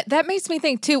 That makes me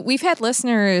think too. We've had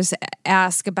listeners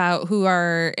ask about who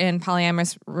are in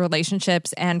polyamorous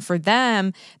relationships, and for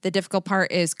them, the difficult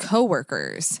part is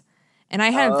coworkers. And I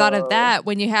hadn't thought of that.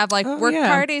 When you have like work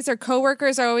parties, or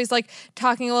coworkers are always like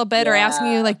talking a little bit or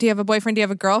asking you like, do you have a boyfriend? Do you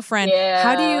have a girlfriend? Yeah.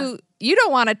 How do you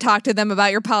don't want to talk to them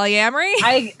about your polyamory?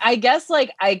 I guess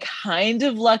like I kind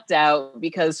of lucked out,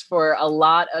 because for a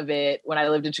lot of it, when I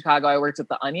lived in Chicago, I worked at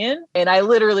the Onion, and I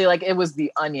literally like, it was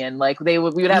the Onion. Like we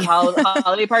would have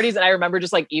holiday parties. And I remember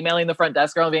just like emailing the front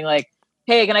desk girl and being like,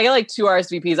 hey, can I get like 2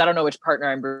 RSVPs? I don't know which partner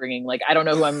I'm bringing. Like, I don't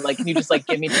know who I'm like, can you just like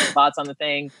give me 2 spots on the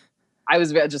thing? I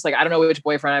was just like, I don't know which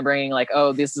boyfriend I'm bringing. Like,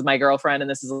 oh, this is my girlfriend and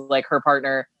this is like her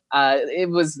partner. It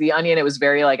was the Onion. It was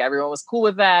very like, everyone was cool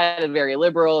with that, and very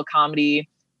liberal comedy.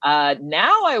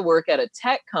 Now I work at a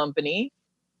tech company.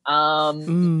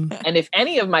 And if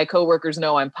any of my coworkers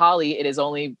know I'm poly, it is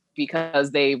only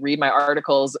because they read my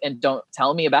articles and don't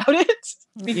tell me about it,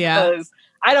 because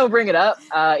I don't bring it up.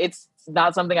 It's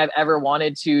not something I've ever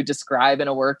wanted to describe in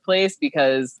a workplace,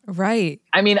 because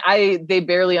I mean, they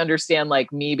barely understand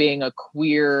like me being a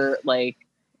queer, like,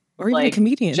 or even a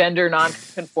comedian, gender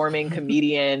non-conforming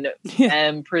comedian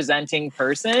and presenting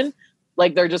person.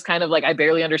 Like, they're just kind of like, I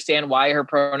barely understand why her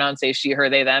pronouns say she, her,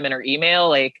 they, them in her email.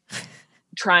 Like,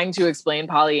 trying to explain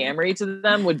polyamory to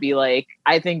them would be like,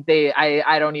 I think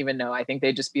I don't even know. I think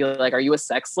they'd just be like, are you a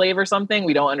sex slave or something?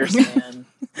 We don't understand.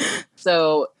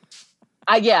 So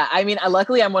I mean,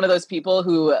 luckily I'm one of those people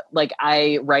who like,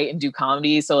 I write and do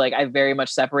comedy. So like, I very much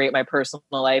separate my personal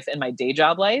life and my day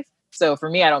job life. So for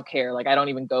me, I don't care. Like, I don't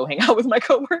even go hang out with my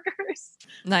coworkers.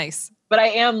 Nice. But I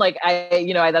am like,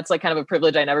 that's like kind of a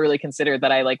privilege I never really considered,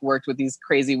 that I like worked with these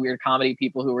crazy, weird comedy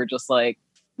people who were just like,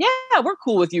 yeah, we're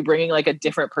cool with you bringing like a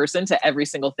different person to every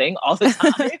single thing all the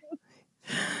time.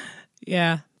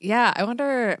 Yeah. Yeah. I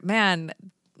wonder, man,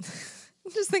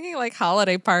 I'm just thinking like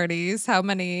holiday parties, how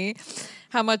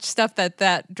much stuff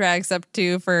that drags up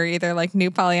to for either like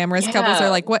new polyamorous couples, or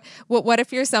like what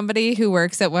if you're somebody who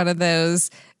works at one of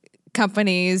those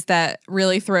companies that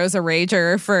really throws a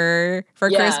rager for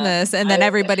Christmas, and then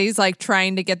everybody's like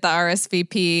trying to get the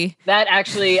RSVP. That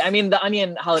actually, I mean, the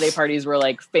Onion holiday parties were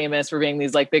like famous for being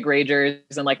these like big ragers,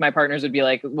 and like my partners would be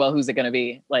like, well, who's it going to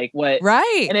be? Like what?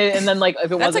 Right. And then like, if it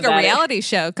that's wasn't like a reality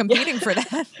show competing for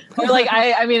that. Or like,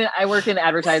 I mean, I work in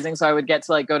advertising, so I would get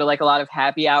to like go to like a lot of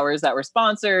happy hours that were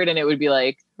sponsored, and it would be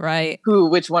like, right,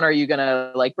 which one are you going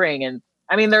to like bring? And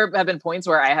I mean, there have been points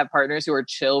where I have partners who are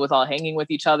chill with all hanging with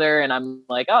each other, and I'm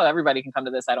like, oh, everybody can come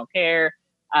to this. I don't care.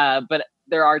 But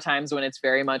there are times when it's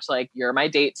very much like, you're my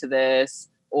date to this.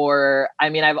 Or, I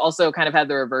mean, I've also kind of had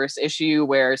the reverse issue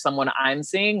where someone I'm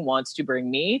seeing wants to bring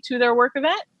me to their work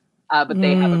event, but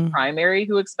they have a primary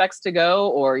who expects to go,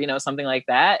 or, you know, something like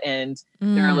that. And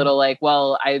they're a little like,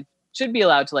 well, I should be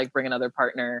allowed to like bring another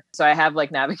partner. So I have like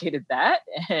navigated that.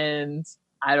 And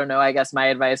I don't know. I guess my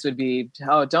advice would be,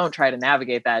 don't try to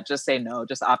navigate that. Just say no.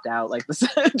 Just opt out. Like this.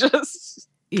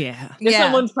 If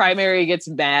someone's primary gets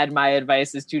mad, my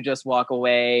advice is to just walk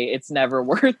away. It's never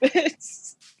worth it.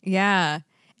 Yeah.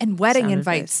 And wedding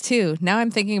invites too. Now I'm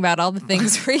thinking about all the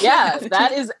things for you. Yeah,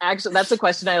 that's a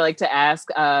question I like to ask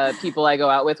people I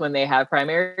go out with when they have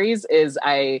primaries.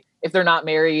 If they're not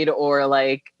married, or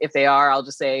like if they are, I'll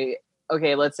just say,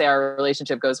 okay, let's say our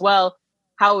relationship goes well.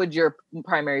 How would your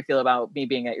primary feel about me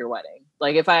being at your wedding?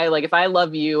 Like if I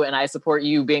love you and I support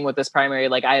you being with this primary,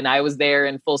 I was there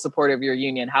in full support of your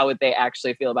union, how would they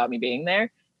actually feel about me being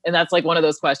there? And that's like one of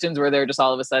those questions where they're just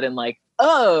all of a sudden like,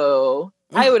 oh,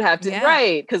 I would have to,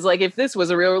 right. Cause like, if this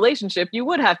was a real relationship, you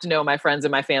would have to know my friends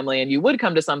and my family, and you would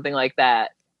come to something like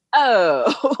that.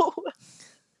 Oh,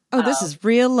 this is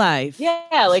real life.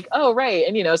 Yeah. Like, oh, right.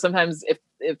 And you know, sometimes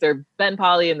if they're been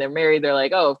poly and they're married, they're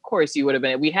like, oh, of course you would have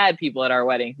been. We had people at our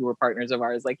wedding who were partners of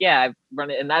ours. Like, yeah, I've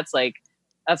run it. And that's when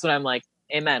I'm like,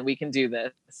 amen, we can do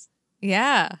this.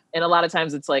 Yeah. And a lot of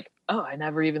times it's like, oh, I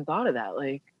never even thought of that.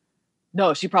 Like,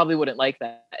 no, she probably wouldn't like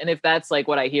that. And if that's like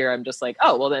what I hear, I'm just like,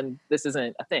 oh, well then this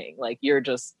isn't a thing. Like, you're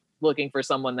just looking for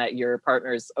someone that your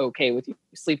partner's okay with you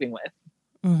sleeping with.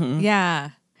 Mm-hmm.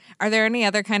 Yeah. Are there any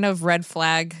other kind of red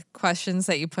flag questions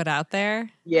that you put out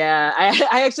there? Yeah,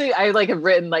 I actually like have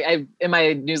written in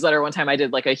my newsletter one time, I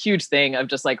did like a huge thing of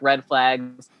just like red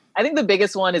flags. I think the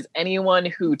biggest one is anyone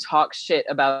who talks shit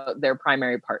about their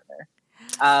primary partner.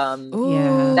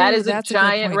 That is a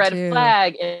giant red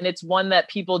flag, and it's one that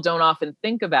people don't often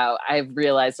think about. I've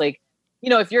realized, like, you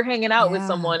know, if you're hanging out with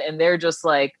someone and they're just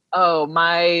like, oh,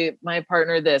 my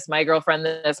partner this, my girlfriend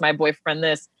this, my boyfriend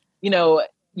this, you know,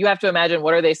 you have to imagine,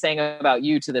 what are they saying about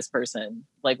you to this person?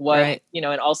 Like what, you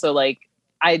know, and also like,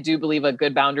 I do believe a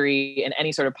good boundary in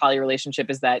any sort of poly relationship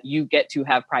is that you get to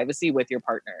have privacy with your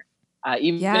partner.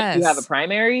 Even if you have a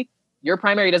primary, your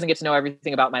primary doesn't get to know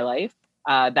everything about my life.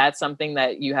 That's something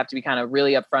that you have to be kind of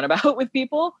really upfront about with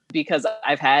people, because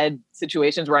I've had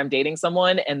situations where I'm dating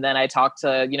someone and then I talk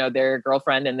to, you know, their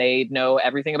girlfriend and they know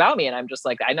everything about me. And I'm just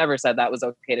like, I never said that was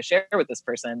okay to share with this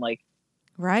person. Like,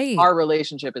 our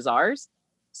relationship is ours.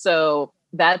 So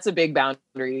that's a big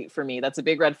boundary for me. That's a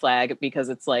big red flag, because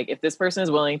it's like, if this person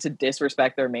is willing to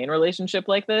disrespect their main relationship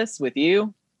like this with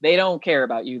you, they don't care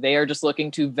about you. They are just looking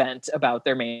to vent about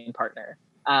their main partner.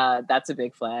 That's a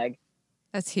big flag.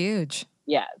 That's huge.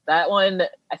 Yeah, that one.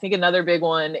 I think another big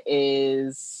one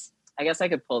is, I guess I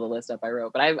could pull the list up I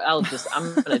wrote, but I'm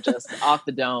going to just off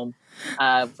the dome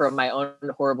from my own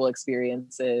horrible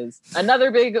experiences. Another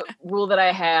big rule that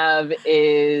I have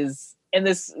is, and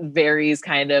this varies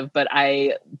kind of, but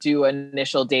I do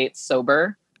initial dates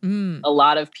sober. A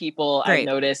lot of people I've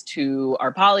noticed who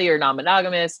are poly or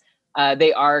non-monogamous,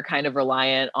 they are kind of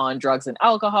reliant on drugs and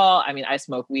alcohol. I mean, I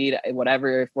smoke weed,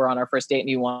 whatever. If we're on our first date and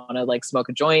you want to like smoke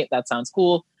a joint, that sounds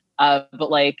cool.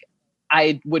 But like,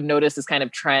 I would notice this kind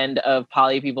of trend of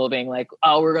poly people being like,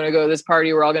 oh, we're going to go to this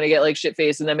party. We're all going to get like shit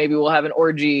faced. And then maybe we'll have an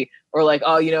orgy, or like,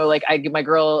 oh, you know, like my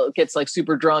girl gets like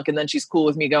super drunk and then she's cool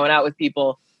with me going out with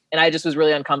people. And I just was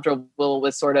really uncomfortable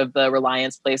with sort of the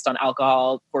reliance placed on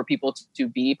alcohol for people to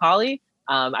be poly.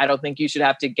 I don't think you should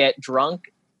have to get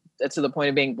drunk to the point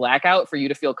of being blackout for you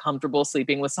to feel comfortable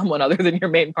sleeping with someone other than your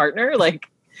main partner. Like,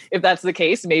 if that's the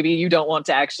case, maybe you don't want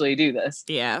to actually do this.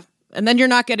 Yeah. And then you're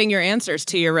not getting your answers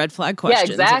to your red flag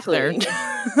questions. Yeah, exactly.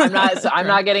 I'm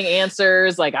not getting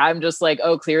answers. Like, I'm just like,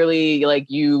 oh, clearly, like,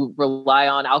 you rely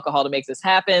on alcohol to make this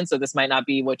happen. So this might not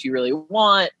be what you really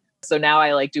want. So now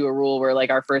I like do a rule where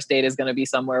like our first date is going to be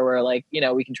somewhere where like, you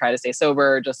know, we can try to stay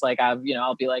sober. Just like I'll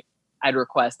be like, I'd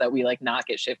request that we like not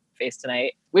get shit-faced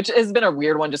tonight, which has been a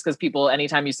weird one just because people,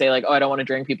 anytime you say like, oh, I don't want to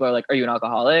drink, people are like, are you an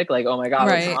alcoholic? Like, oh my God,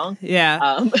 what's wrong?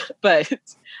 Yeah. But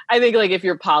I think like if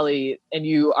you're poly and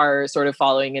you are sort of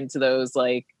following into those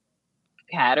like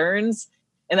patterns,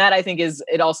 and that I think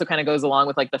it also kind of goes along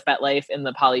with like the FetLife and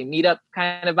the poly meetup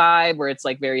kind of vibe where it's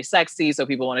like very sexy. So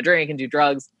people want to drink and do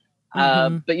drugs.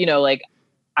 But you know, like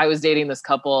I was dating this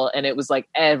couple and it was like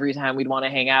every time we'd want to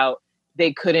hang out,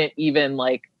 they couldn't even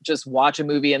like just watch a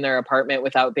movie in their apartment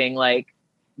without being like,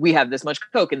 we have this much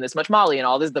Coke and this much Molly and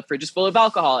all this, the fridge is full of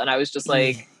alcohol. And I was just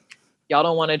like, y'all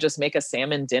don't want to just make a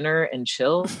salmon dinner and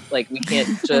chill? Like we can't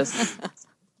just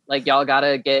like, y'all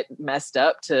gotta get messed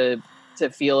up to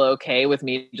feel okay with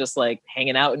me just like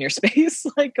hanging out in your space.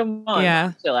 Like, come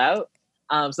on, chill out.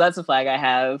 So that's a flag I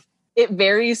have. It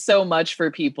varies so much for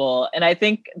people. And I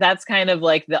think that's kind of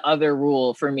like the other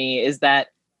rule for me is that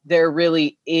there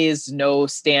really is no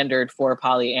standard for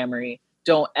polyamory.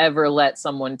 Don't ever let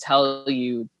someone tell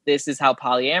you this is how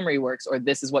polyamory works, or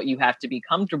this is what you have to be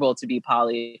comfortable to be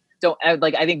poly. I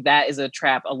think that is a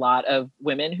trap a lot of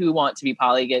women who want to be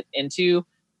poly get into.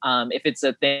 If it's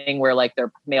a thing where like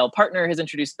their male partner has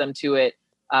introduced them to it,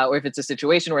 or if it's a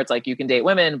situation where it's like you can date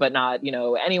women, but not, you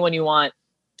know, anyone you want.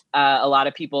 A lot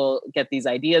of people get these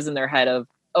ideas in their head of,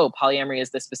 oh, polyamory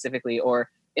is this specifically, or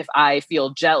if I feel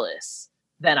jealous,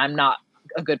 then I'm not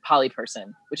a good poly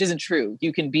person, which isn't true.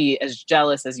 You can be as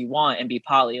jealous as you want and be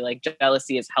poly. Like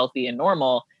jealousy is healthy and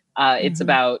normal. It's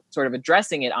about sort of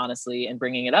addressing it honestly and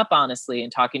bringing it up honestly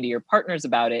and talking to your partners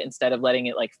about it instead of letting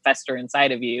it like fester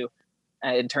inside of you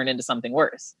and turn into something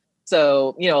worse.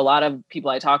 So, you know, a lot of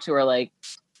people I talk to are like,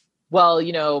 well,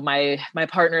 you know, my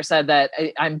partner said that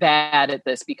I'm bad at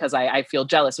this because I feel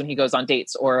jealous when he goes on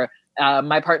dates, or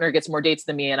my partner gets more dates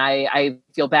than me and I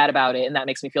feel bad about it. And that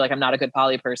makes me feel like I'm not a good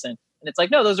poly person. And it's like,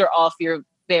 no, those are all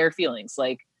fair feelings.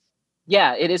 Like,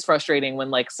 yeah, it is frustrating when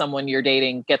like someone you're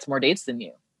dating gets more dates than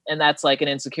you. And that's like an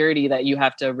insecurity that you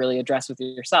have to really address with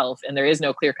yourself. And there is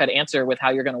no clear-cut answer with how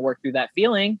you're going to work through that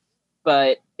feeling,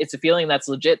 but it's a feeling that's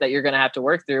legit that you're going to have to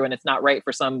work through. And it's not right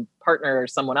for some partner or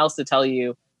someone else to tell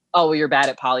you, oh, well, you're bad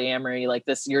at polyamory. Like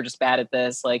this, you're just bad at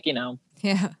this. Like, you know,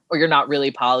 or you're not really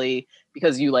poly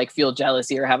because you like feel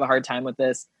jealousy or have a hard time with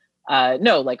this.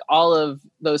 No, like all of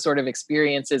those sort of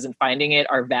experiences and finding it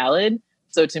are valid.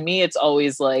 So to me, it's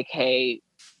always like, hey,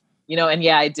 you know, and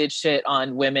yeah, I did shit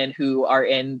on women who are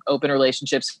in open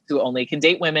relationships who only can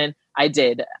date women. I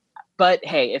did. But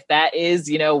hey, if that is,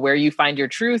 you know, where you find your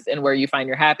truth and where you find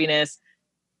your happiness,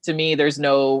 to me, there's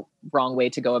no wrong way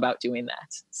to go about doing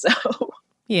that. So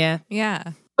yeah.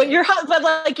 But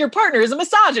like your partner is a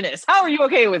misogynist. How are you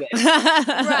okay with it?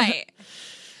 Right.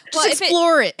 Just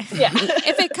explore it. Yeah.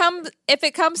 if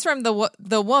it comes from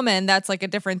the woman, that's like a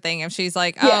different thing. If she's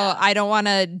like, oh, I don't want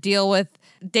to deal with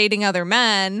dating other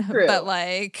men, True. But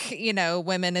like, you know,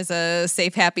 women is a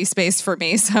safe, happy space for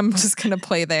me, so I'm just gonna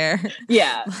play there.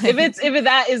 Yeah. If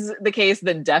that is the case,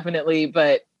 then definitely.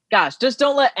 But gosh, just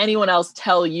don't let anyone else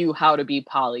tell you how to be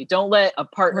poly. Don't let a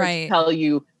partner tell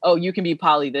you, oh, you can be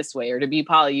poly this way, or to be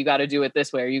poly, you got to do it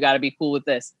this way, or you got to be cool with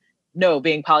this. No,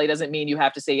 being poly doesn't mean you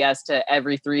have to say yes to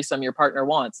every threesome your partner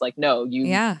wants. Like, no,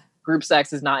 group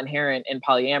sex is not inherent in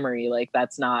polyamory. Like,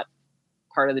 that's not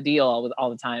part of the deal all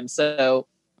the time. So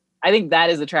I think that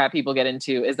is the trap people get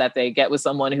into, is that they get with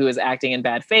someone who is acting in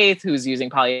bad faith, who's using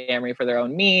polyamory for their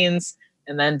own means,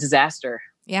 and then disaster.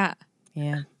 Yeah.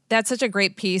 Yeah. That's such a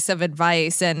great piece of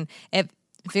advice. And it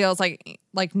feels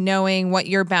like knowing what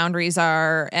your boundaries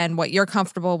are and what you're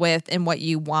comfortable with and what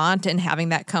you want and having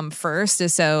that come first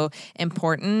is so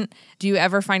important. Do you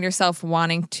ever find yourself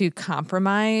wanting to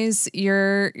compromise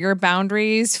your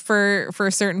boundaries for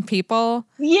certain people?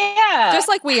 Yeah. Just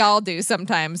like we all do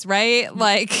sometimes, right?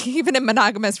 Like even in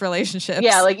monogamous relationships.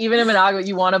 Yeah, like even in monogamous,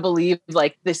 you want to believe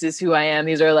like this is who I am.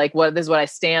 These are like this is what I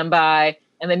stand by.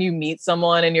 And then you meet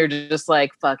someone and you're just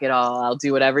like, fuck it all. I'll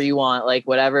do whatever you want, like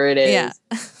whatever it is. Yeah.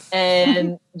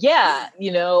 And yeah,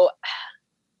 you know,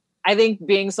 I think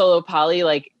being solo poly,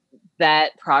 like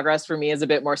that progress for me is a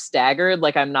bit more staggered.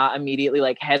 Like I'm not immediately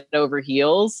like head over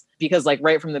heels, because like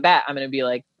right from the bat, I'm going to be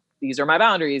like, these are my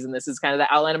boundaries. And this is kind of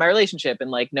the outline of my relationship.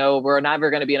 And like, no, we're never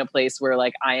going to be in a place where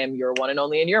like I am your one and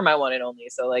only and you're my one and only.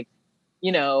 So like,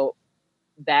 you know,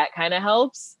 that kind of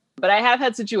helps. But I have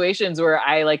had situations where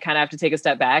I like kind of have to take a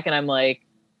step back and I'm like,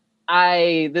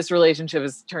 this relationship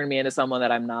has turned me into someone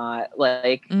that I'm not,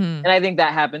 like, and I think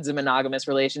that happens in monogamous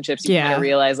relationships. You kind of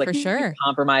realize, like, for sure, you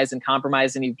compromise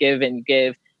and you give and you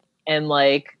give. And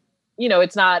like, you know,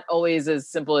 it's not always as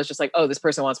simple as just like, oh, this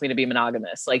person wants me to be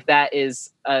monogamous. Like, that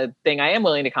is a thing I am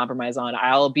willing to compromise on.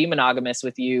 I'll be monogamous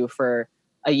with you for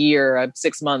a year,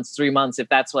 6 months, 3 months, if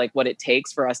that's like what it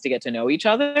takes for us to get to know each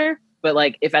other. But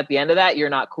like, if at the end of that, you're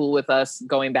not cool with us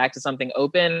going back to something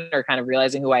open or kind of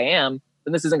realizing who I am,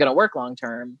 then this isn't going to work long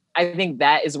term. I think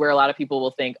that is where a lot of people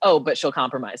will think, oh, but she'll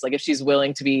compromise. Like, if she's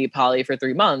willing to be poly for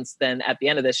 3 months, then at the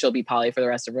end of this, she'll be poly for the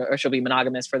rest of her, or she'll be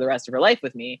monogamous for the rest of her life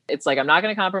with me. It's like, I'm not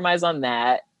going to compromise on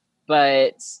that.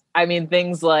 But I mean,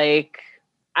 things like,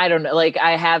 I don't know, like,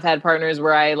 I have had partners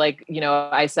where I, like, you know,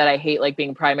 I said I hate like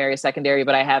being primary, secondary,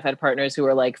 but I have had partners who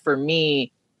are like, for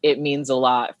me, it means a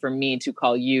lot for me to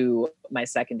call you my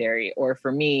secondary, or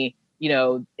for me, you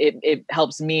know, it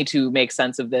helps me to make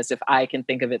sense of this if I can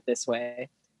think of it this way.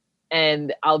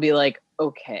 And I'll be like,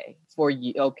 okay, for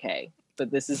you, okay,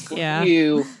 but this is for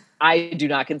you. I do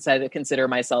not consider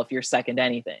myself your second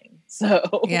anything.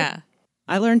 So yeah.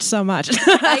 I learned so much.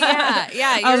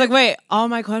 I was like, wait, all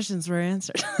my questions were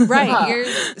answered. Right. You're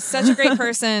such a great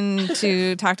person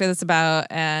to talk to us about.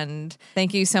 And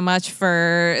thank you so much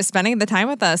for spending the time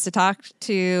with us to talk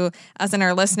to us and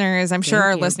our listeners. I'm sure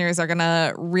our listeners are going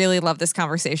to really love this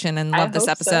conversation and love this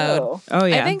episode. So. Oh,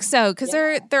 yeah. I think so. Because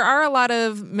there are a lot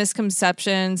of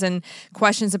misconceptions and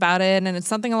questions about it. And it's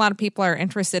something a lot of people are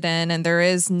interested in. And there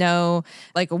is no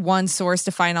like one source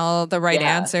to find all the right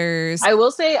answers. I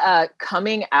will say,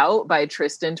 Coming Out by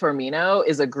Tristan Taormino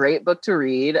is a great book to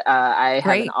read. I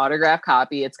have an autographed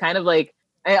copy. It's kind of like,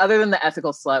 other than The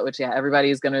Ethical Slut, which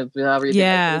everybody's going to read.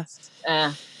 Yeah.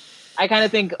 I kind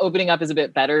of think Opening Up is a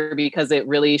bit better because it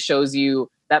really shows you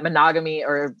that monogamy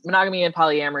and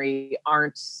polyamory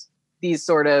aren't these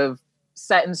sort of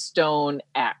set in stone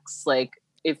acts. Like,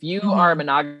 if you are a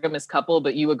monogamous couple,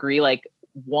 but you agree like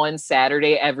one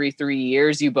Saturday every 3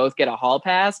 years, you both get a hall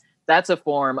pass, that's a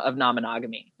form of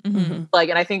non-monogamy. Like,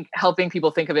 and I think helping people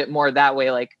think of it more that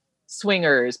way, like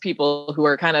swingers, people who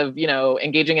are kind of, you know,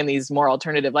 engaging in these more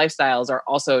alternative lifestyles are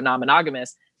also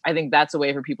non-monogamous. I think that's a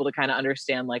way for people to kind of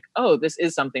understand like, oh, this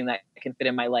is something that can fit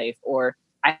in my life. Or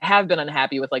I have been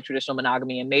unhappy with like traditional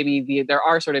monogamy, and maybe there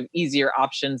are sort of easier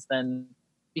options than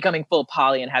becoming full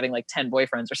poly and having like 10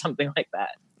 boyfriends or something like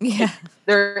that. Yeah.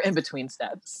 They're in between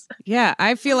steps. Yeah.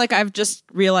 I feel like I've just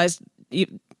realized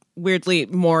weirdly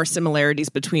more similarities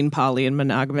between poly and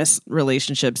monogamous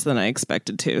relationships than I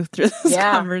expected to through this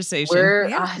conversation. We're,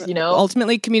 you know,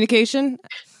 ultimately communication.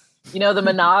 You know, the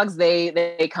monogs,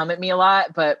 they come at me a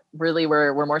lot, but really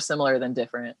we're more similar than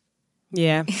different.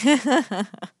 Yeah.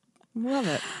 Love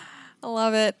it. I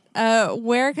love it.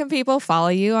 Where can people follow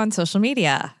you on social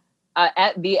media?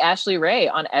 At the Ashley Ray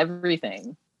on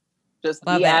everything. Just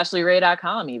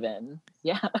theashleyray.com even.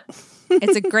 Yeah.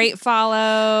 It's a great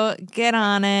follow. Get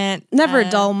on it. Never a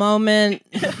dull moment.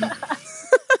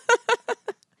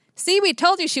 See, we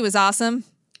told you she was awesome.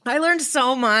 I learned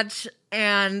so much,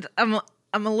 and I'm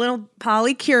a little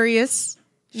poly curious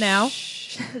now.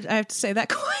 I have to say that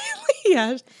quietly.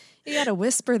 Yeah. You got to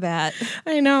whisper that.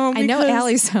 I know. I know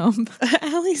Allie's home.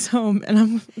 Allie's home,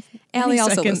 and Allie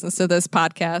also listens to this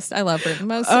podcast. I love her.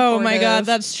 Most oh my God,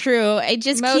 that's true. I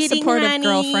just most kidding, supportive honey.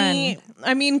 Girlfriend.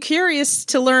 I mean, curious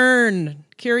to learn.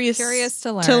 Curious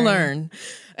to learn. To learn.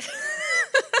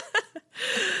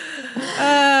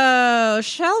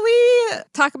 Shall we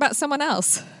talk about someone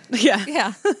else? Yeah.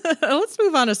 Yeah. Let's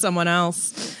move on to someone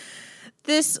else.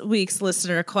 This week's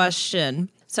listener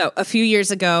question. So, a few years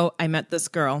ago, I met this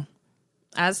girl.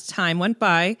 As time went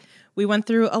by, we went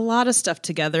through a lot of stuff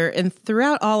together, and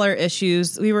throughout all our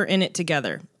issues, we were in it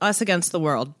together, us against the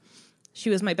world. She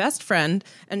was my best friend,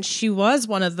 and she was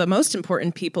one of the most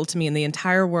important people to me in the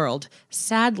entire world.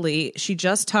 Sadly, she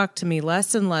just talked to me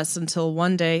less and less until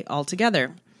one day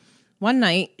altogether. One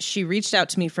night, she reached out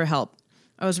to me for help.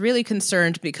 I was really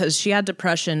concerned because she had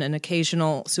depression and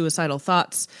occasional suicidal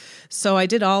thoughts, so I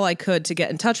did all I could to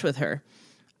get in touch with her.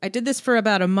 I did this for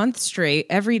about a month straight,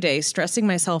 every day, stressing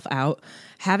myself out,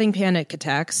 having panic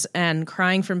attacks, and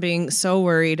crying from being so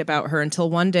worried about her until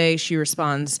one day she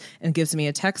responds and gives me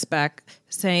a text back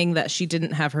saying that she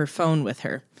didn't have her phone with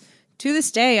her. To this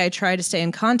day, I try to stay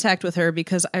in contact with her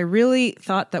because I really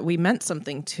thought that we meant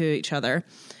something to each other.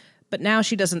 But now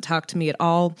she doesn't talk to me at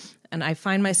all, and I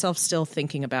find myself still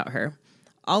thinking about her.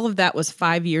 All of that was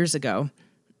 5 years ago.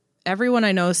 Everyone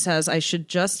I know says I should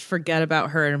just forget about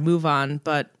her and move on,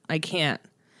 but I can't.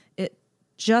 It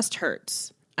just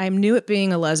hurts. I'm new at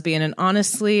being a lesbian, and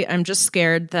honestly, I'm just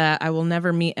scared that I will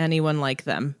never meet anyone like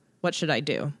them. What should I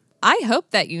do? I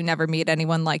hope that you never meet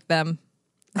anyone like them.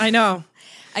 I know.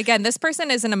 Again, this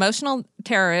person is an emotional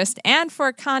terrorist. And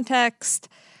for context,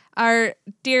 our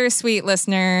dear sweet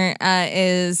listener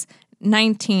is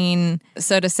 19.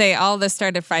 So to say all this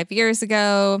started 5 years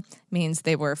ago means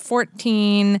they were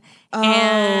 14. Oh.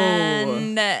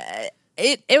 And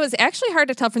it was actually hard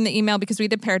to tell from the email because we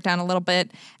did pare it down a little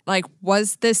bit. Like,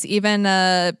 was this even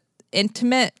a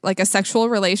intimate, like a sexual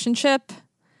relationship?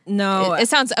 No. It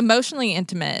sounds emotionally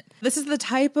intimate. This is the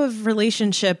type of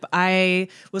relationship I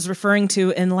was referring to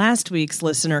in last week's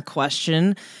listener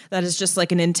question. That is just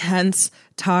like an intense,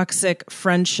 toxic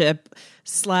friendship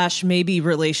 / maybe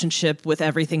relationship with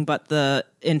everything but the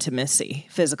intimacy,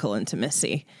 physical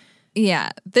intimacy. Yeah.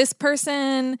 This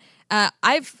person,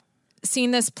 I've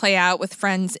seen this play out with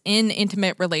friends in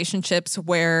intimate relationships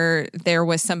where there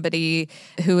was somebody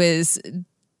who is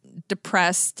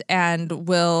depressed and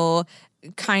will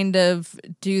kind of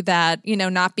do that, you know,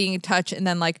 not being in touch and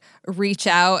then like reach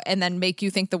out and then make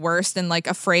you think the worst and like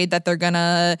afraid that they're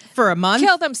gonna for a month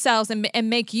kill themselves and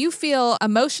make you feel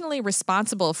emotionally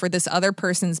responsible for this other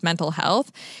person's mental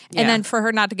health. And then for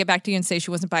her not to get back to you and say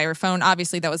she wasn't by her phone,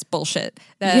 obviously that was bullshit.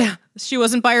 She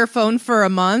wasn't by her phone for a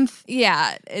month.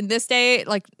 Yeah. In this day,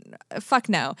 like, fuck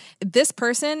no. This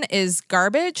person is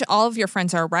garbage. All of your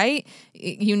friends are right.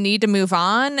 You need to move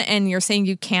on, and you're saying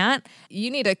you can't. You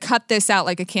need to cut this out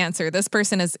like a cancer. This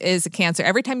person is a cancer.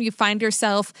 Every time you find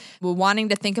yourself wanting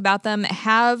to think about them,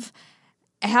 have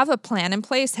a plan in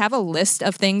place, have a list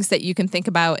of things that you can think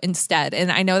about instead.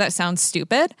 And I know that sounds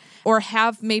stupid. Or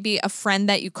have maybe a friend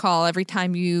that you call every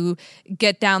time you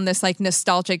get down this like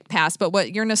nostalgic past. But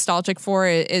what you're nostalgic for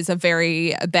is a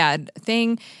very bad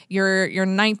thing. You're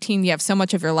 19, you have so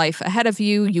much of your life ahead of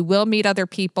you. You will meet other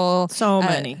people. So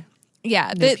many.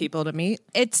 Yeah, new people to meet.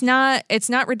 It's not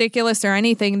ridiculous or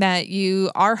anything that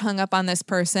you are hung up on this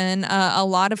person. A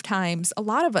lot of times, a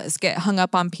lot of us get hung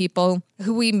up on people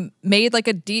who we made like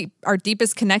our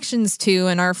deepest connections to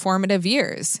in our formative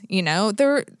years. You know,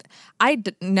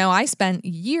 I spent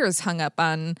years hung up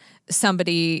on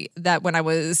somebody that when I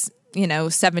was,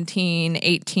 17,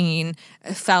 18,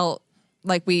 felt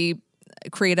like we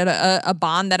created a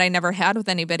bond that I never had with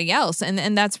anybody else.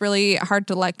 And that's really hard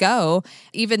to let go,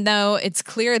 even though it's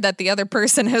clear that the other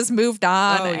person has moved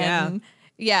on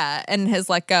and has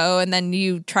let go. And then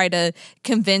you try to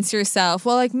convince yourself,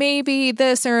 well, like maybe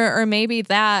this or maybe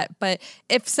that. But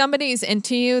if somebody's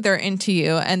into you, they're into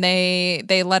you and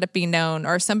they let it be known,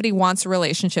 or somebody wants a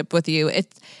relationship with you,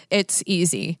 it's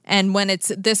easy. And when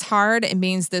it's this hard, it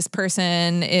means this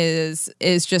person is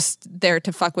just there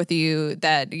to fuck with you,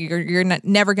 that you're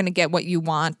never going to get what you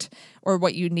want or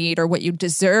what you need or what you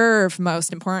deserve,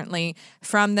 most importantly,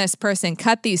 from this person.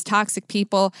 Cut these toxic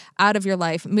people out of your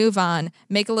life. Move on.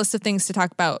 Make a list of things to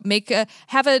talk about.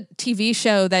 Have a TV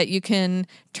show that you can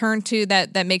turn to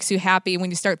that makes you happy. When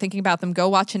you start thinking about them, go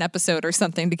watch an episode or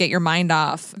something to get your mind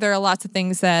off. There are lots of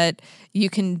things that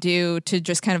you can do to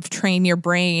just kind of train your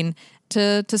brain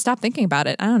to stop thinking about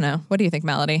it. I don't know. What do you think,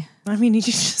 Melody? I mean, you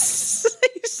just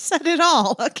you said it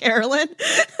all, Carolyn.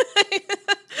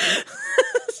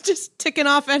 Just ticking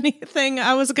off anything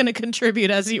I was going to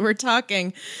contribute as you were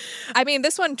talking. I mean,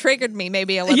 this one triggered me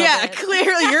maybe a little bit. Yeah,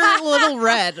 clearly you're a little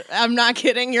red. I'm not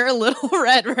kidding. You're a little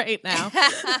red right now.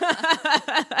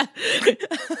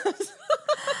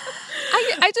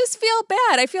 I just feel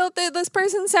bad. I feel that this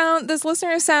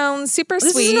listener sounds super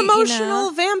sweet. This is an emotional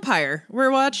vampire.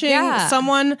 We're watching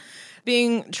someone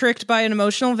being tricked by an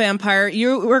emotional vampire.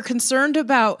 You were concerned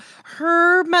about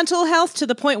her mental health to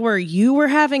the point where you were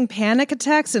having panic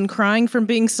attacks and crying from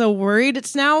being so worried.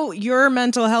 It's now your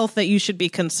mental health that you should be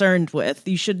concerned with.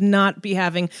 You should not be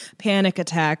having panic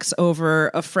attacks over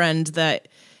a friend that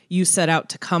you set out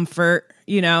to comfort.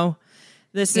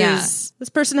 This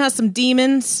person has some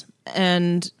demons,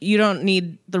 and you don't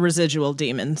need the residual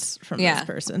demons from this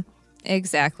person.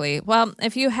 Exactly. Well,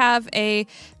 if you have a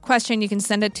question, you can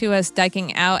send it to us,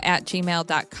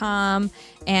 dykingout@gmail.com.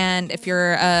 And if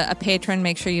you're a patron,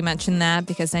 make sure you mention that,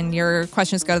 because then your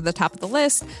questions go to the top of the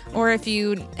list. Or if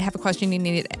you have a question you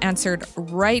need it answered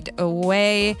right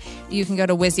away, you can go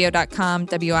to Wizio.com,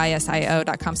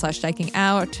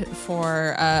 wisio.com/dykingout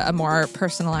for a more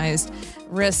personalized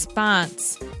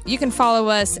response. You can follow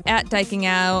us at Dyking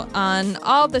Out on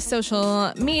all the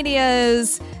social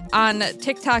medias, on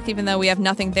TikTok, even though we have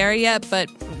nothing there yet, but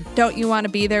don't you want to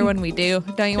be there when we do?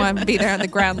 Don't you want to be there on the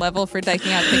ground level for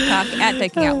Dyking Out TikTok at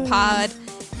Dyking Out Pod?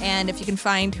 And if you can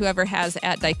find whoever has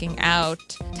at Dyking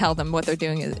Out, tell them what they're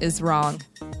doing is wrong,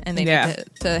 and they need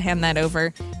to hand that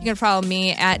over. You can follow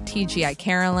me at TGI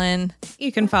Carolyn.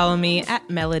 You can follow me at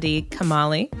Melody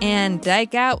Kamali. And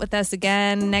Dyke Out with us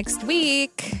again next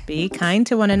week. Be kind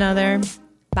to one another.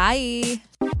 Bye.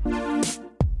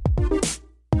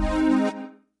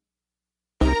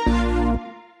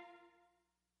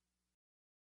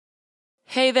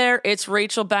 Hey there, it's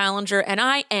Rachel Ballinger, and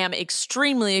I am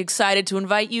extremely excited to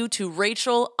invite you to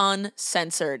Rachel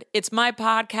Uncensored. It's my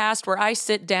podcast where I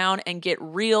sit down and get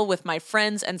real with my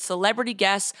friends and celebrity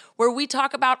guests, where we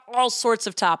talk about all sorts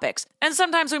of topics. And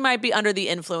sometimes we might be under the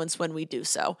influence when we do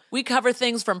so. We cover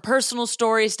things from personal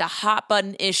stories to hot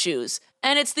button issues.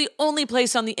 And it's the only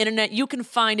place on the internet you can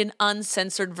find an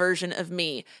uncensored version of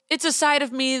me. It's a side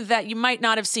of me that you might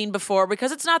not have seen before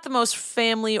because it's not the most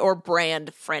family or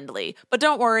brand friendly. But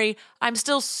don't worry, I'm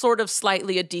still sort of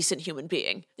slightly a decent human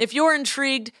being. If you're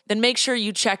intrigued, then make sure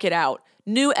you check it out.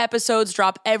 New episodes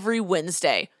drop every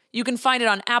Wednesday. You can find it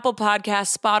on Apple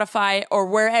Podcasts, Spotify, or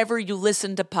wherever you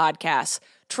listen to podcasts.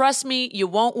 Trust me, you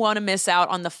won't want to miss out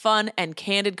on the fun and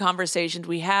candid conversations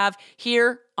we have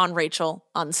here on Rachel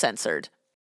Uncensored.